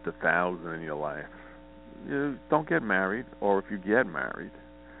amassed 1,000 in your life, you don't get married, or if you get married,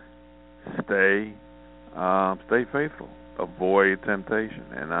 stay faithful. Avoid temptation.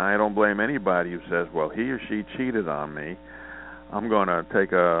 And I don't blame anybody who says, well, he or she cheated on me. I'm going to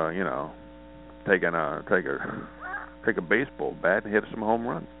take a baseball bat and hit some home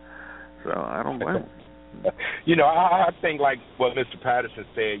runs. So I don't blame them. I think like what Mr. Patterson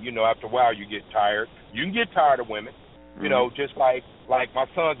said, after a while you get tired. You can get tired of women. Just like my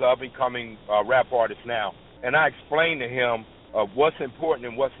son's up and coming rap artist now. And I explain to him what's important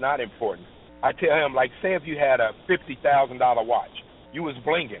and what's not important. I tell him, like, say if you had a $50,000 watch, you was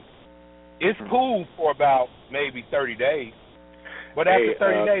blinging. It's cool for about maybe 30 days, but after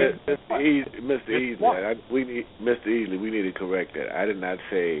 30 days, Mr. Easley, Mr. Easley, we need to correct that. I did not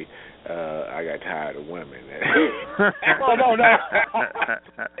say I got tired of women. No.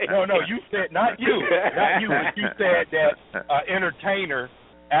 You said not you. But you said that entertainer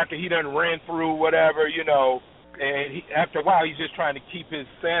after he done ran through whatever, and after a while he's just trying to keep his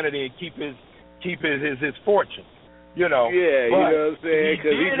sanity and keep his fortune, Yeah, you know what I'm saying?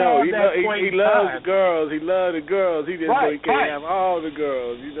 Because he loves the girls. He loves the girls. He just he can't have all the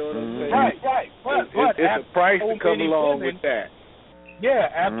girls. You know what I'm saying? Right. But it's a price to come along with that. Yeah,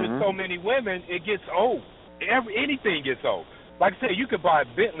 after so many women, it gets old. Anything gets old. Like I said, you could buy a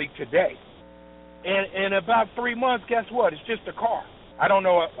Bentley today, and in about 3 months, guess what? It's just a car. I don't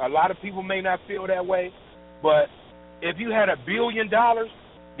know. A lot of people may not feel that way, but if you had $1 billion,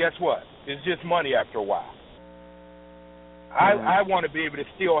 guess what? It's just money after a while. I want to be able to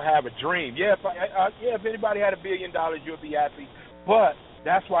still have a dream. Yeah, if anybody had $1 billion, you'll be happy. But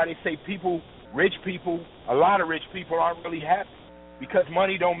that's why they say a lot of rich people aren't really happy because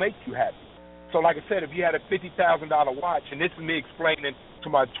money don't make you happy. So like I said, if you had a $50,000 watch, and this is me explaining to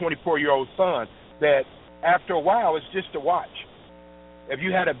my 24-year-old son that after a while it's just a watch. If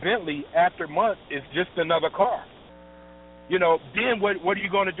you had a Bentley, after months it's just another car. Then what are you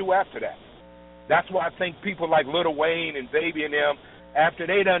going to do after that? That's why I think people like Lil Wayne and Baby and them, after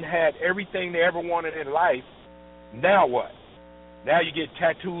they done had everything they ever wanted in life, now what? Now you get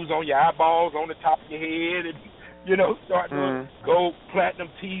tattoos on your eyeballs, on the top of your head, and, start doing gold, platinum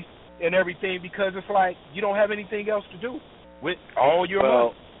teeth and everything because it's like you don't have anything else to do with all your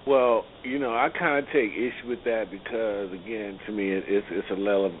money. Well, I kind of take issue with that because, again, to me, it's a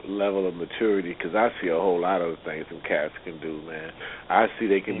level of maturity because I see a whole lot of things some cats can do, man. I see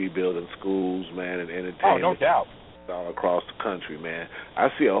they can be building schools, man, and entertainment. Oh, no doubt. All across the country, man. I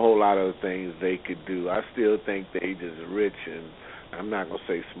see a whole lot of things they could do. I still think they just rich, and I'm not going to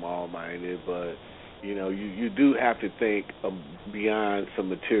say small-minded, but, you do have to think beyond some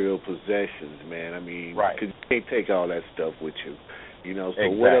material possessions, man. I mean, because you can't take all that stuff with you. So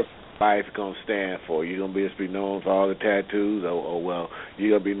exactly. What else life going to stand for? You're going to be known for all the tattoos, or well,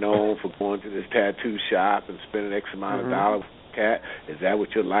 you're going to be known for going to this tattoo shop and spending X amount of dollars for a cat? Is that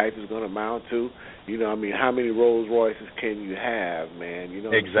what your life is going to amount to? How many Rolls Royces can you have, man?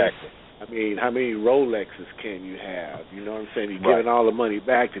 Exactly. How many Rolexes can you have? You know what I'm saying? You're giving all the money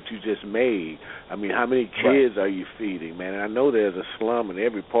back that you just made. How many kids are you feeding, man? And I know there's a slum in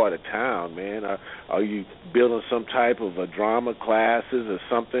every part of town, man. Are you building some type of a drama classes or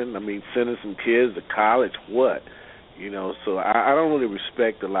something? Sending some kids to college? What? So I don't really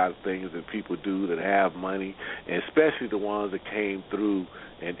respect a lot of things that people do that have money, and especially the ones that came through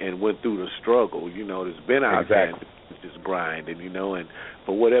and went through the struggle. That's been out there just grinding, and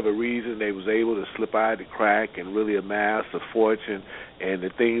for whatever reason they was able to slip out of the crack and really amass a fortune and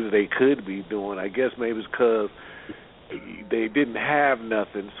the things they could be doing. I guess maybe it's because they didn't have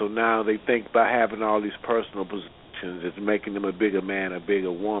nothing, so now they think about having all these personal possessions, it's making them a bigger man, a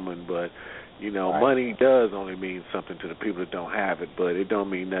bigger woman, but money does only mean something to the people that don't have it, but it don't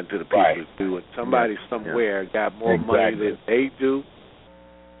mean nothing to the people that do it. Somebody somewhere got more money than they do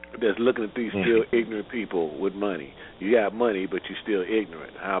that's looking at these still ignorant people with money. You got money, but you're still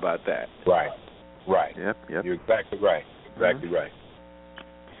ignorant. How about that? Right. Right. Yep. You're exactly right. Exactly right.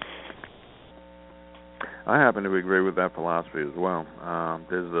 I happen to agree with that philosophy as well.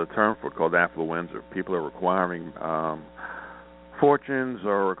 There's a term for it called affluenza. People are requiring fortunes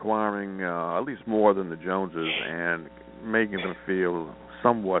or acquiring at least more than the Joneses and making them feel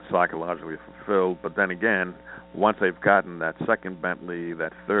somewhat psychologically fulfilled. But then again, once they've gotten that second Bentley,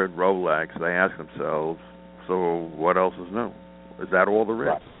 that third Rolex, they ask themselves, so what else is new? Is that all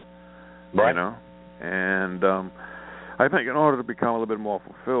there is? Right. You know? And I think in order to become a little bit more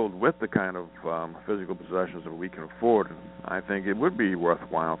fulfilled with the kind of physical possessions that we can afford, I think it would be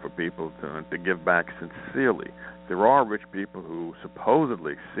worthwhile for people to give back sincerely. There are rich people who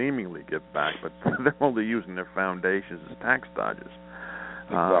supposedly, seemingly give back, but they're only using their foundations as tax dodgers.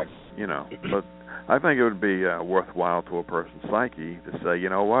 Exactly. You know, but I think it would be worthwhile to a person's psyche to say, you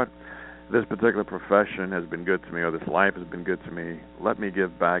know what, this particular profession has been good to me, or this life has been good to me. Let me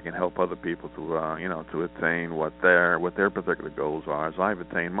give back and help other people to, to attain what their particular goals are, as I've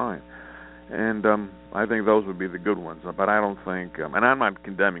attained mine. And I think those would be the good ones. But I don't think, and I'm not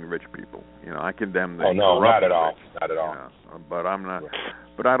condemning rich people. You know, I condemn the no, not at all, rich, not at all. You know, but I'm not.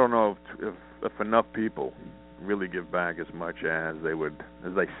 But I don't know if enough people really give back as much as they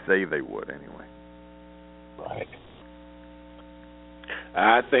say they would anyway. Right.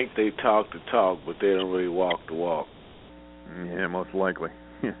 I think they talk the talk, but they don't really walk the walk. Yeah, most likely.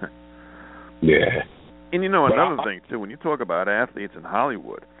 Yeah. And you know, another thing too, when you talk about athletes in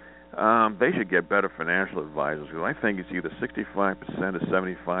Hollywood, they should get better financial advisors, because I think it's either 65% or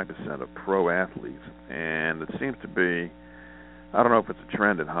 75% of pro athletes, and it seems to be, I don't know if it's a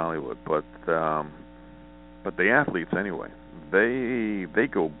trend in Hollywood, but the athletes anyway, they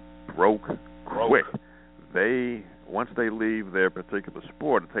go broke quick. Once they leave their particular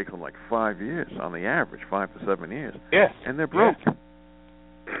sport, it takes them like 5 years on the average, 5 to 7 years. Yeah. And they're broke.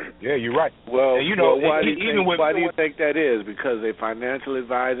 Yeah, you're right. Well, and why do you think that is? Because they're financial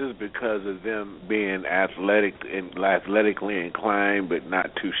advisors, because of them being athletically inclined, but not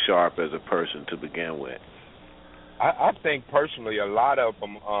too sharp as a person to begin with? I think personally a lot of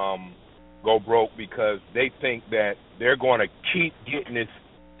them go broke because they think that they're going to keep getting this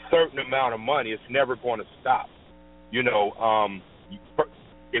certain amount of money. It's never going to stop. You know,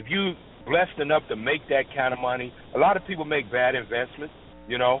 if you blessed enough to make that kind of money, a lot of people make bad investments,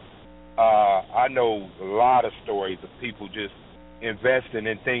 you know. I know a lot of stories of people just investing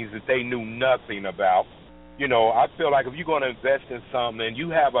in things that they knew nothing about. You know, I feel like if you're going to invest in something and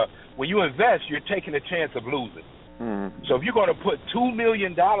when you invest, you're taking a chance of losing. Mm-hmm. So if you're going to put $2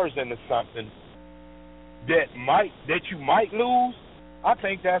 million into something that you might lose, I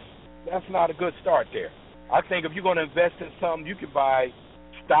think that's not a good start there. I think if you're going to invest in something, you can buy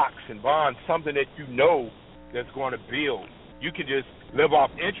stocks and bonds, something that you know that's going to build. You can just live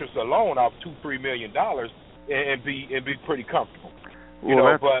off interest alone off $2-3 million and be pretty comfortable. You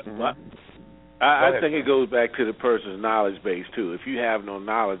know, but I think it goes back to the person's knowledge base too. If you have no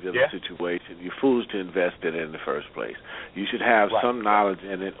knowledge of the situation, you're foolish to invest in it in the first place. You should have some knowledge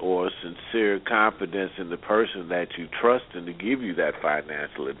in it, or sincere confidence in the person that you trust and to give you that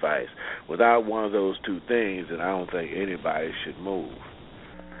financial advice. Without one of those two things, then I don't think anybody should move.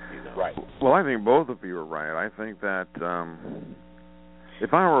 You know? Right. Well, I think both of you are right. I think that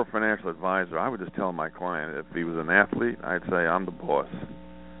if I were a financial advisor, I would just tell my client, if he was an athlete, I'd say, I'm the boss.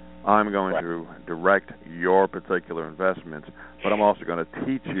 I'm going to direct your particular investments, but I'm also going to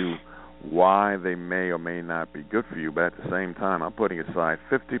teach you why they may or may not be good for you. But at the same time, I'm putting aside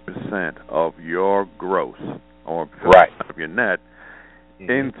 50% of your gross, or 50% of your net,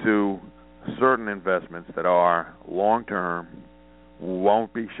 into certain investments that are long-term,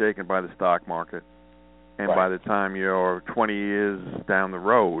 won't be shaken by the stock market, and by the time you're 20 years down the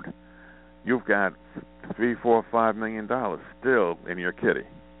road, you've got $3, $4, $5 million still in your kitty.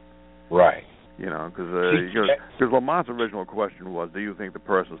 Right. You know, because Lamont's original question was, do you think the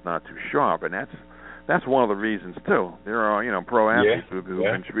person's not too sharp? And that's one of the reasons too. There are pro athletes who've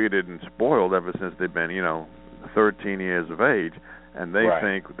been treated and spoiled ever since they've been 13 years of age, and they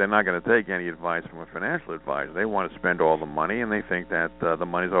think they're not going to take any advice from a financial advisor. They want to spend all the money, and they think that the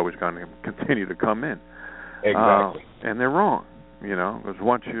money's always going to continue to come in. Exactly. And they're wrong. Because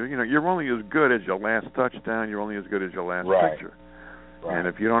once you're only as good as your last touchdown. You're only as good as your last picture. Right. And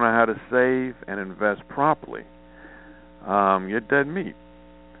if you don't know how to save and invest properly, you're dead meat.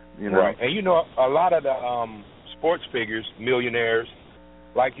 Right. And a lot of the sports figures, millionaires,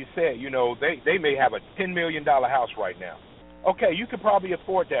 like you said, they may have a $10 million house right now. Okay, you could probably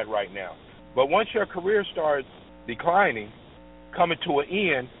afford that right now. But once your career starts declining, coming to an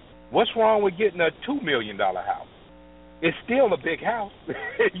end, what's wrong with getting a $2 million house? It's still a big house,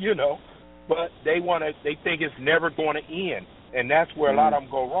 but they think it's never going to end, and that's where a lot of them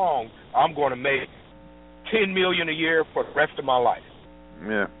go wrong. I'm going to make $10 million a year for the rest of my life.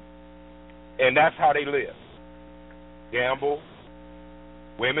 Yeah. And that's how they live. Gamble,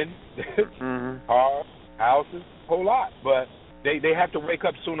 women, cars, houses, a whole lot. But they have to wake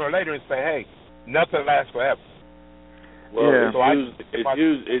up sooner or later and say, hey, nothing lasts forever. Well, yeah.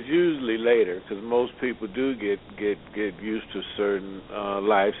 it's usually later because most people do get used to certain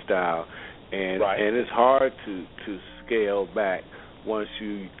lifestyle, and it's hard to scale back once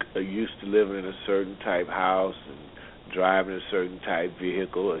you are used to living in a certain type house and driving a certain type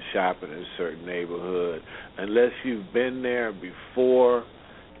vehicle or shopping in a certain neighborhood. Unless you've been there before,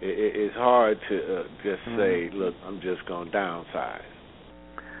 it's hard to just say, look, I'm just going to downsize.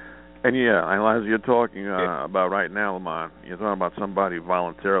 And as you're talking about right now, Lamont, you're talking about somebody who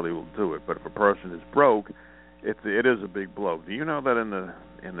voluntarily will do it. But if a person is broke, it is a big blow. Do you know that in the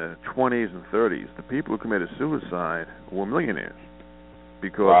 20s and 30s, the people who committed suicide were millionaires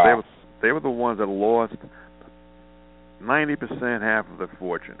because they were the ones that lost 90%, half of their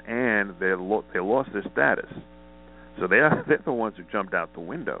fortune, and they lost their status. So they're the ones who jumped out the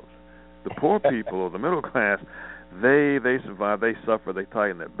windows. The poor people or the middle class, they survived, they suffered, they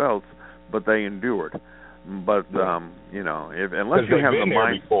tightened their belts, but they endured. But unless you have the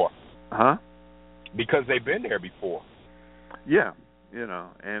mind, huh? Because they've been there before. Yeah,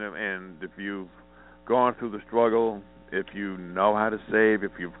 and if you've gone through the struggle, if you know how to save,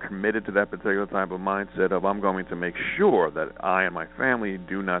 if you've committed to that particular type of mindset of I'm going to make sure that I and my family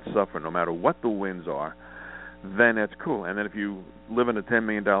do not suffer no matter what the winds are, then that's cool. And then if you live in a $10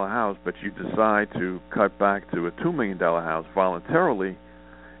 million house, but you decide to cut back to a $2 million house voluntarily,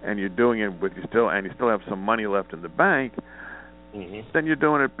 and you're doing it you still have some money left in the bank, then you're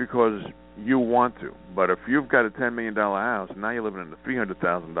doing it because you want to. But if you've got a $10 million house, and now you're living in a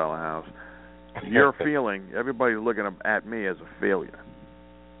 $300,000 house, you're feeling everybody's looking at me as a failure.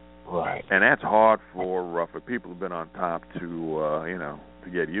 Right. And that's hard for people who've been on top to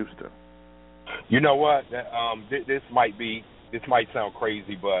get used to. You know what? This might sound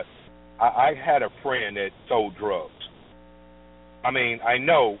crazy, but I had a friend that sold drugs. I mean, I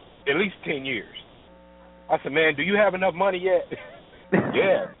know at least 10 years. I said, man, do you have enough money yet?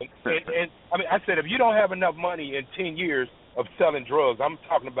 Yeah. And I mean, I said, if you don't have enough money in 10 years of selling drugs, I'm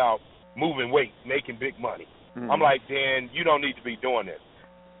talking about moving weight, making big money. I'm like, then you don't need to be doing this.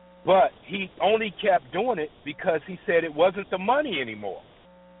 But he only kept doing it because he said it wasn't the money anymore.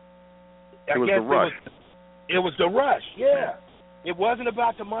 It was the rush. It was the rush, yeah. It wasn't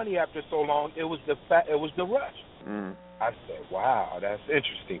about the money after so long. It was the rush. I said, wow, that's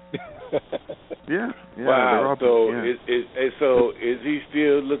interesting. Yeah. Wow. So is he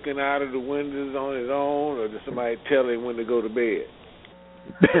still looking out of the windows on his own, or does somebody tell him when to go to bed?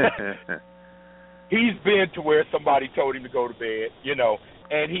 He's been to where somebody told him to go to bed,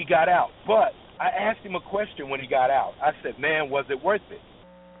 and he got out. But I asked him a question when he got out. I said, man, was it worth it?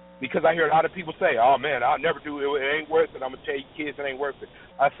 Because I hear a lot of people say, oh, man, I'll never do it. It ain't worth it. I'm going to tell you kids it ain't worth it.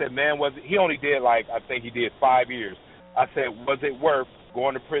 I said, man, was it? He only did I think he did 5 years. I said, was it worth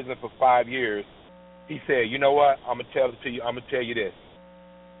going to prison for 5 years? He said, you know what? I'm going to tell it to you. I'm going to tell you this.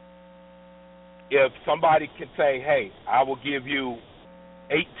 If somebody can say, hey, I will give you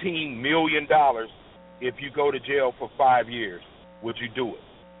 $18 million if you go to jail for 5 years, would you do it?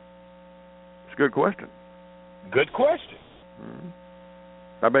 It's a good question. Good question.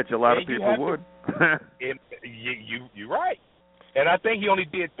 I bet you a lot of people would. You're right. And I think he only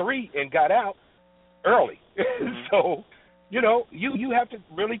did 3 and got out early. So, you have to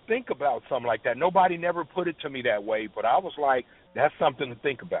really think about something like that. Nobody never put it to me that way, but I was like, that's something to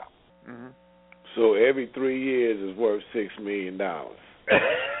think about. So every 3 years is worth $6 million.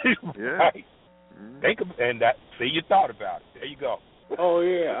 Right. Think of, and that. See, you thought about it. There you go. Oh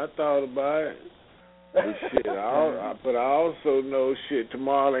yeah, I thought about it. But shit, but I also know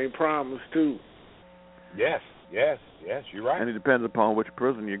tomorrow ain't promised too. Yes, you're right. And it depends upon which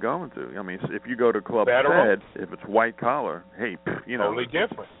prison you're going to. I mean, if you go to Club Fed, if it's white collar, hey, totally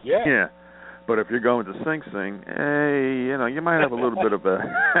different. Yeah. But if you're going to Sing Sing, hey, you might have a little bit of a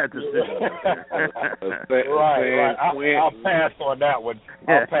decision. Right. I'll pass on that one.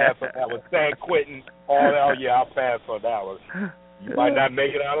 San Quentin, I'll pass on that one. You might not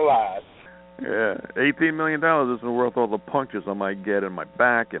make it out alive. Yeah, $18 million isn't worth all the punctures I might get in my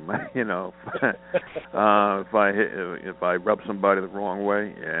back and my, if I rub somebody the wrong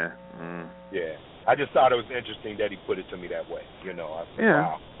way. Yeah. Yeah. I just thought it was interesting that he put it to me that way. I said,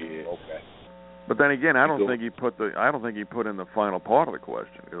 wow. Yeah. Okay. But then again, I don't think he put in the final part of the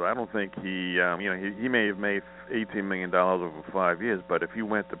question, because I don't think he may have made $18 million over 5 years, but if he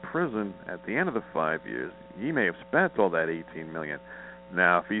went to prison at the end of the 5 years, he may have spent all that $18 million.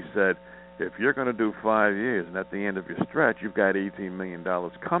 Now, if he said, if you're going to do 5 years and at the end of your stretch you've got $18 million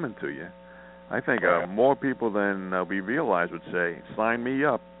coming to you, I think more people than we realize would say, sign me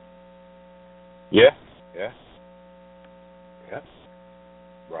up. Yeah.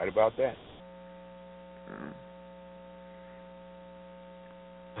 Right about that.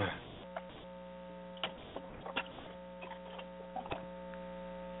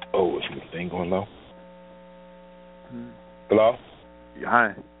 Oh, is my thing going low? Hello?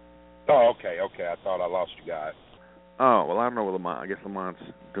 Hi. Oh, okay. I thought I lost you guys. Oh, well, I don't know what Lamont. I guess Lamont's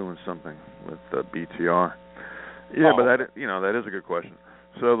doing something with BTR. Yeah, but that is a good question.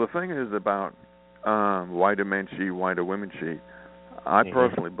 So the thing is about why do men cheat, why do women cheat? I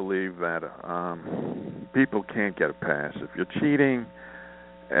personally believe that people can't get a pass. If you're cheating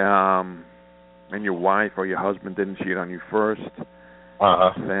and your wife or your husband didn't cheat on you first,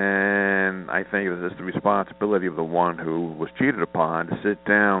 then I think it's the responsibility of the one who was cheated upon to sit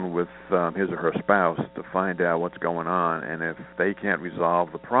down with his or her spouse to find out what's going on, and if they can't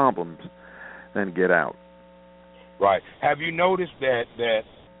resolve the problems, then get out. Right. Have you noticed that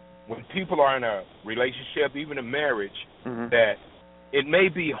when people are in a relationship, even a marriage, that it may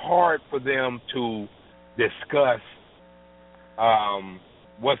be hard for them to discuss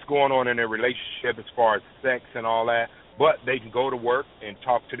what's going on in their relationship as far as sex and all that, but they can go to work and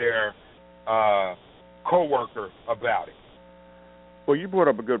talk to their coworker about it. Well, you brought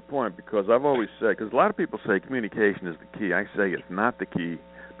up a good point, because I've always said, because a lot of people say communication is the key. I say it's not the key,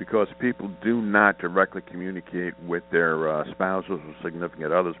 because people do not directly communicate with their spouses or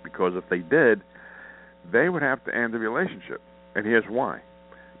significant others, because if they did, they would have to end the relationship. And here's why.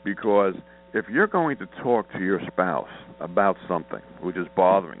 Because if you're going to talk to your spouse about something which is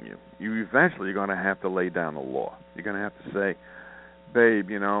bothering you, you're going to have to lay down the law. You're going to have to say, babe,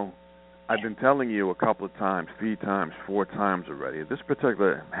 I've been telling you a couple of times, 3 times, 4 times already, this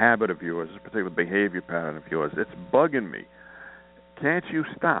particular habit of yours, this particular behavior pattern of yours, it's bugging me. Can't you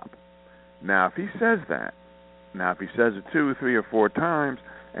stop? Now, if he says that, if he says it 2, 3, or 4 times,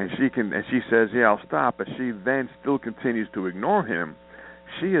 and she says, yeah, I'll stop, but she then still continues to ignore him,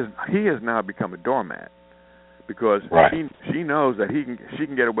 he has now become a doormat, because she knows that she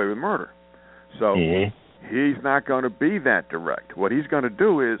can get away with murder. So he's not going to be that direct. What he's going to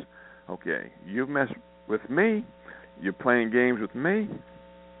do is, okay, you've messed with me, you're playing games with me,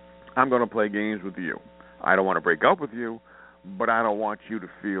 I'm going to play games with you. I don't want to break up with you, but I don't want you to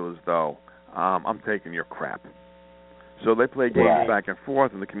feel as though I'm taking your crap. So they play games back and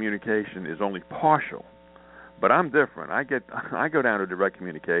forth, and the communication is only partial. But I'm different. I go down to direct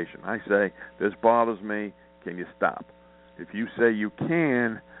communication. I say, this bothers me. Can you stop? If you say you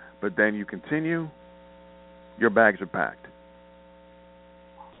can, but then you continue, your bags are packed.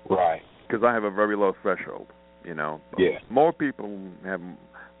 Right. Because I have a very low threshold. Yeah. More people have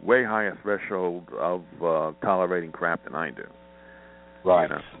way higher threshold of tolerating crap than I do. Right.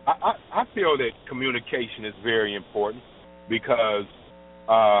 I feel that communication is very important, because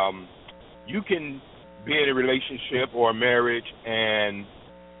you can be in a relationship or a marriage and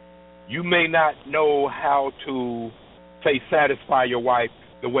you may not know how to, say, satisfy your wife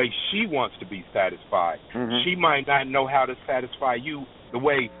the way she wants to be satisfied. She might not know how to satisfy you the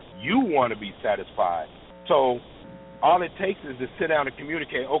way you want to be satisfied. So all it takes is to sit down and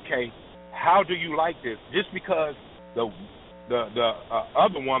communicate, okay, how do you like this? Just because the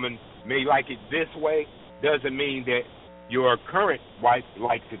other woman may like it this way doesn't mean that your current wife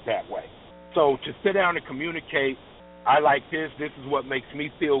likes it that way. So to sit down and communicate, I like this is what makes me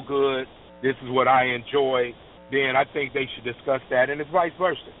feel good, this is what I enjoy, then I think they should discuss that, and it's vice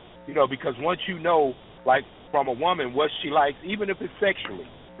versa. Because once you know, like from a woman, what she likes, even if it's sexually,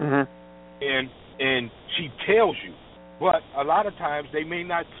 and she tells you, but a lot of times they may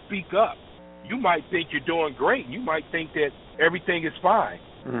not speak up. You might think you're doing great. You might think that everything is fine.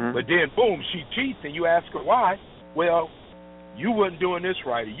 But then, boom, she cheats, and you ask her why. Well, you wasn't doing this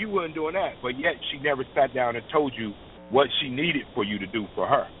right, or you wasn't doing that. But yet she never sat down and told you what she needed for you to do for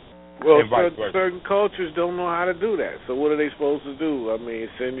her. Well, certain cultures don't know how to do that. So what are they supposed to do? I mean,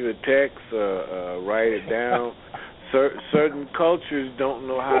 send you a text, write it down. Certain cultures don't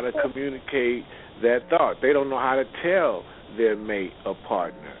know how to communicate that thought. They don't know how to tell their mate or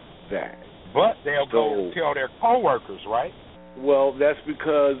partner that. But they'll go tell their coworkers, right? Well, that's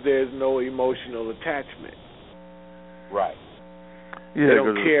because there's no emotional attachment. Right. Yeah, they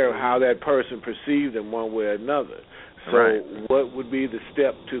don't care how that person perceives them one way or another. So what would be the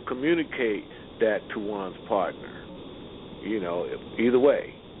step to communicate that to one's partner. Either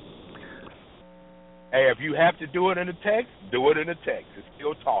way. Hey, if you have to do it in a text, do it in a text. It's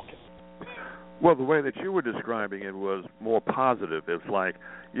still talking. Well, the way that you were describing it was more positive. It's like,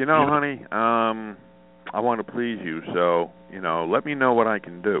 honey, I want to please you, so, let me know what I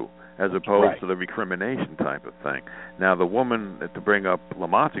can do, as opposed to the recrimination type of thing. Now, the woman, to bring up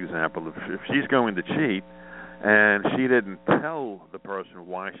Lamont's example, if she's going to cheat and she didn't tell the person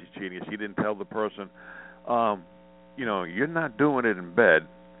why she's cheating, she didn't tell the person, you're not doing it in bed,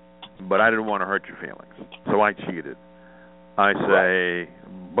 but I didn't want to hurt your feelings, so I cheated. I say,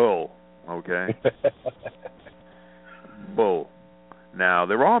 bull, okay? Bull. Now,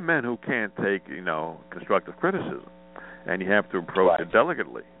 there are men who can't take, constructive criticism, and you have to approach it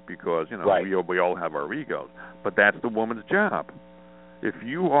delicately because, we all have our egos. But that's the woman's job. If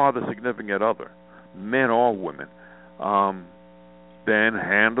you are the significant other, men or women, then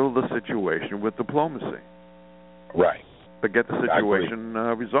handle the situation with diplomacy. Right. But get the situation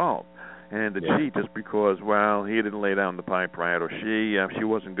resolved. And to cheat just because, he didn't lay down the pipe right, or she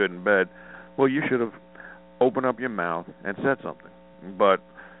wasn't good in bed, well, you should have opened up your mouth and said something. But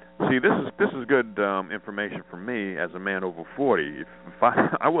see, this is good information for me as a man over 40. If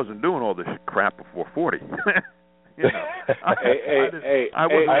I wasn't doing all this crap before 40.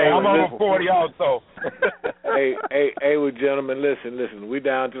 I'm over 40 also. Well, gentlemen, listen. We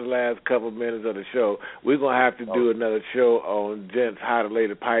down to the last couple of minutes of the show. We're gonna have to do another show on gents how to lay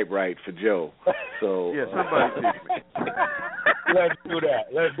the pipe right for Joe. So somebody teach me. Let's do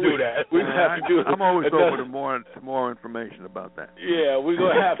that. We have to do. I'm always open to more information about that. Yeah, we're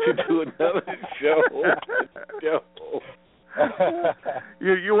gonna have to do another show.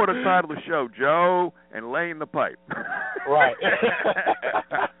 You want to title the show Joe and Laying the Pipe. Right.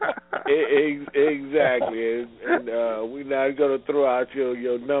 Exactly. And we're not going to throw out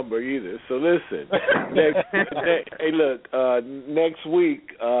your number either. So listen, next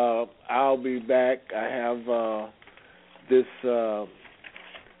week I'll be back. I have this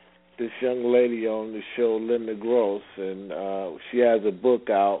young lady on the show, Linda Gross, and she has a book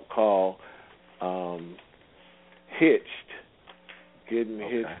out called Hitched. Getting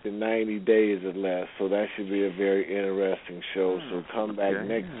hitched in 90 days or less, so that should be a very interesting show. So come back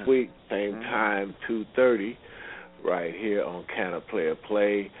next week, same time, 2:30, right here on Can a Player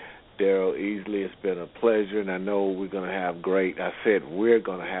Play. Darryl, Easley, it's been a pleasure, and I know we're going to have great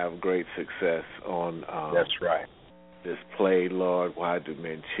success on that's right. This play, Lord, Why Do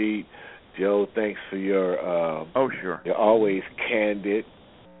Men Cheat? Joe, thanks for your you're always candid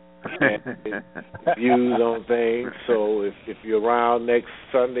views on things. So if you're around next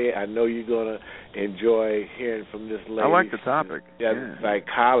Sunday, I know you're going to enjoy hearing from this lady. I like the topic.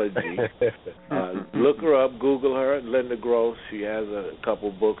 Psychology. Look her up, Google her, Linda Gross. She has a couple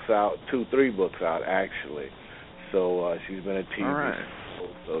books out, 2-3 books out actually. So she's been a TV show.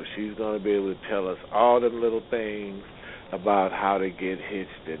 So she's going to be able to tell us all the little things about how to get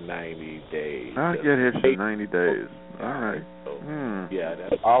hitched in 90 days. How to get hitched in 90 days. All right. Yeah.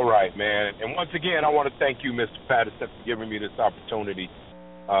 That's all right, man. And once again, I want to thank you, Mr. Patterson, for giving me this opportunity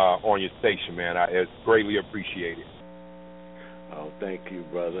on your station, man. It's greatly appreciated. Oh, thank you,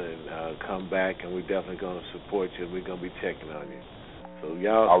 brother. And come back, and we're definitely going to support you, and we're going to be checking on you. So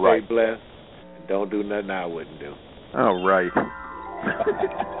y'all stay blessed, and don't do nothing I wouldn't do. All right.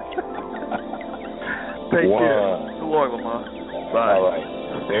 Take care. So long, Lamont. Bye. All right.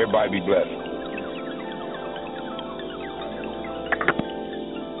 Everybody be blessed.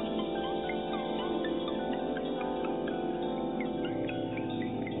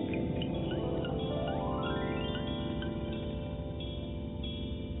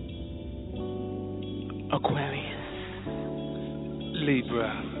 Aquarius,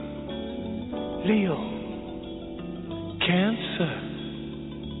 Libra, Leo, Cancer,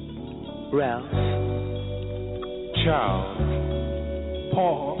 Ralph, Charles,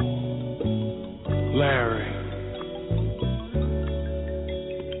 Paul, Larry.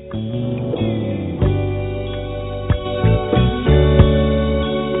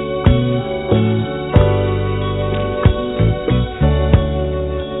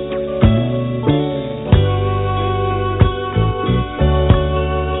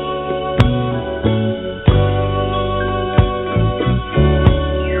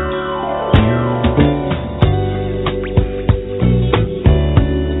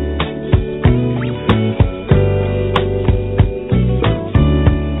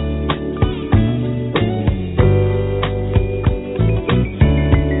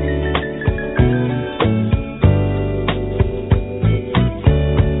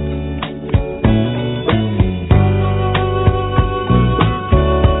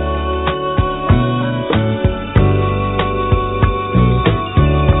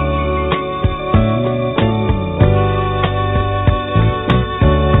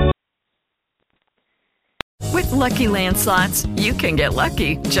 Lucky Land Slots, you can get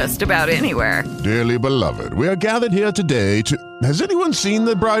lucky just about anywhere. Dearly beloved, we are gathered here today to... Has anyone seen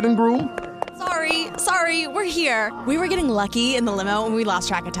the bride and groom? Sorry, we're here. We were getting lucky in the limo and we lost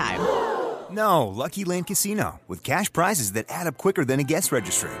track of time. No, Lucky Land Casino, with cash prizes that add up quicker than a guest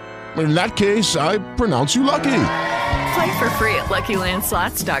registry. In that case, I pronounce you lucky. Play for free at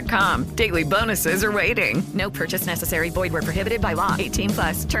LuckyLandSlots.com. Daily bonuses are waiting. No purchase necessary. Void where prohibited by law.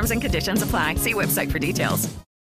 18+. Terms and conditions apply. See website for details.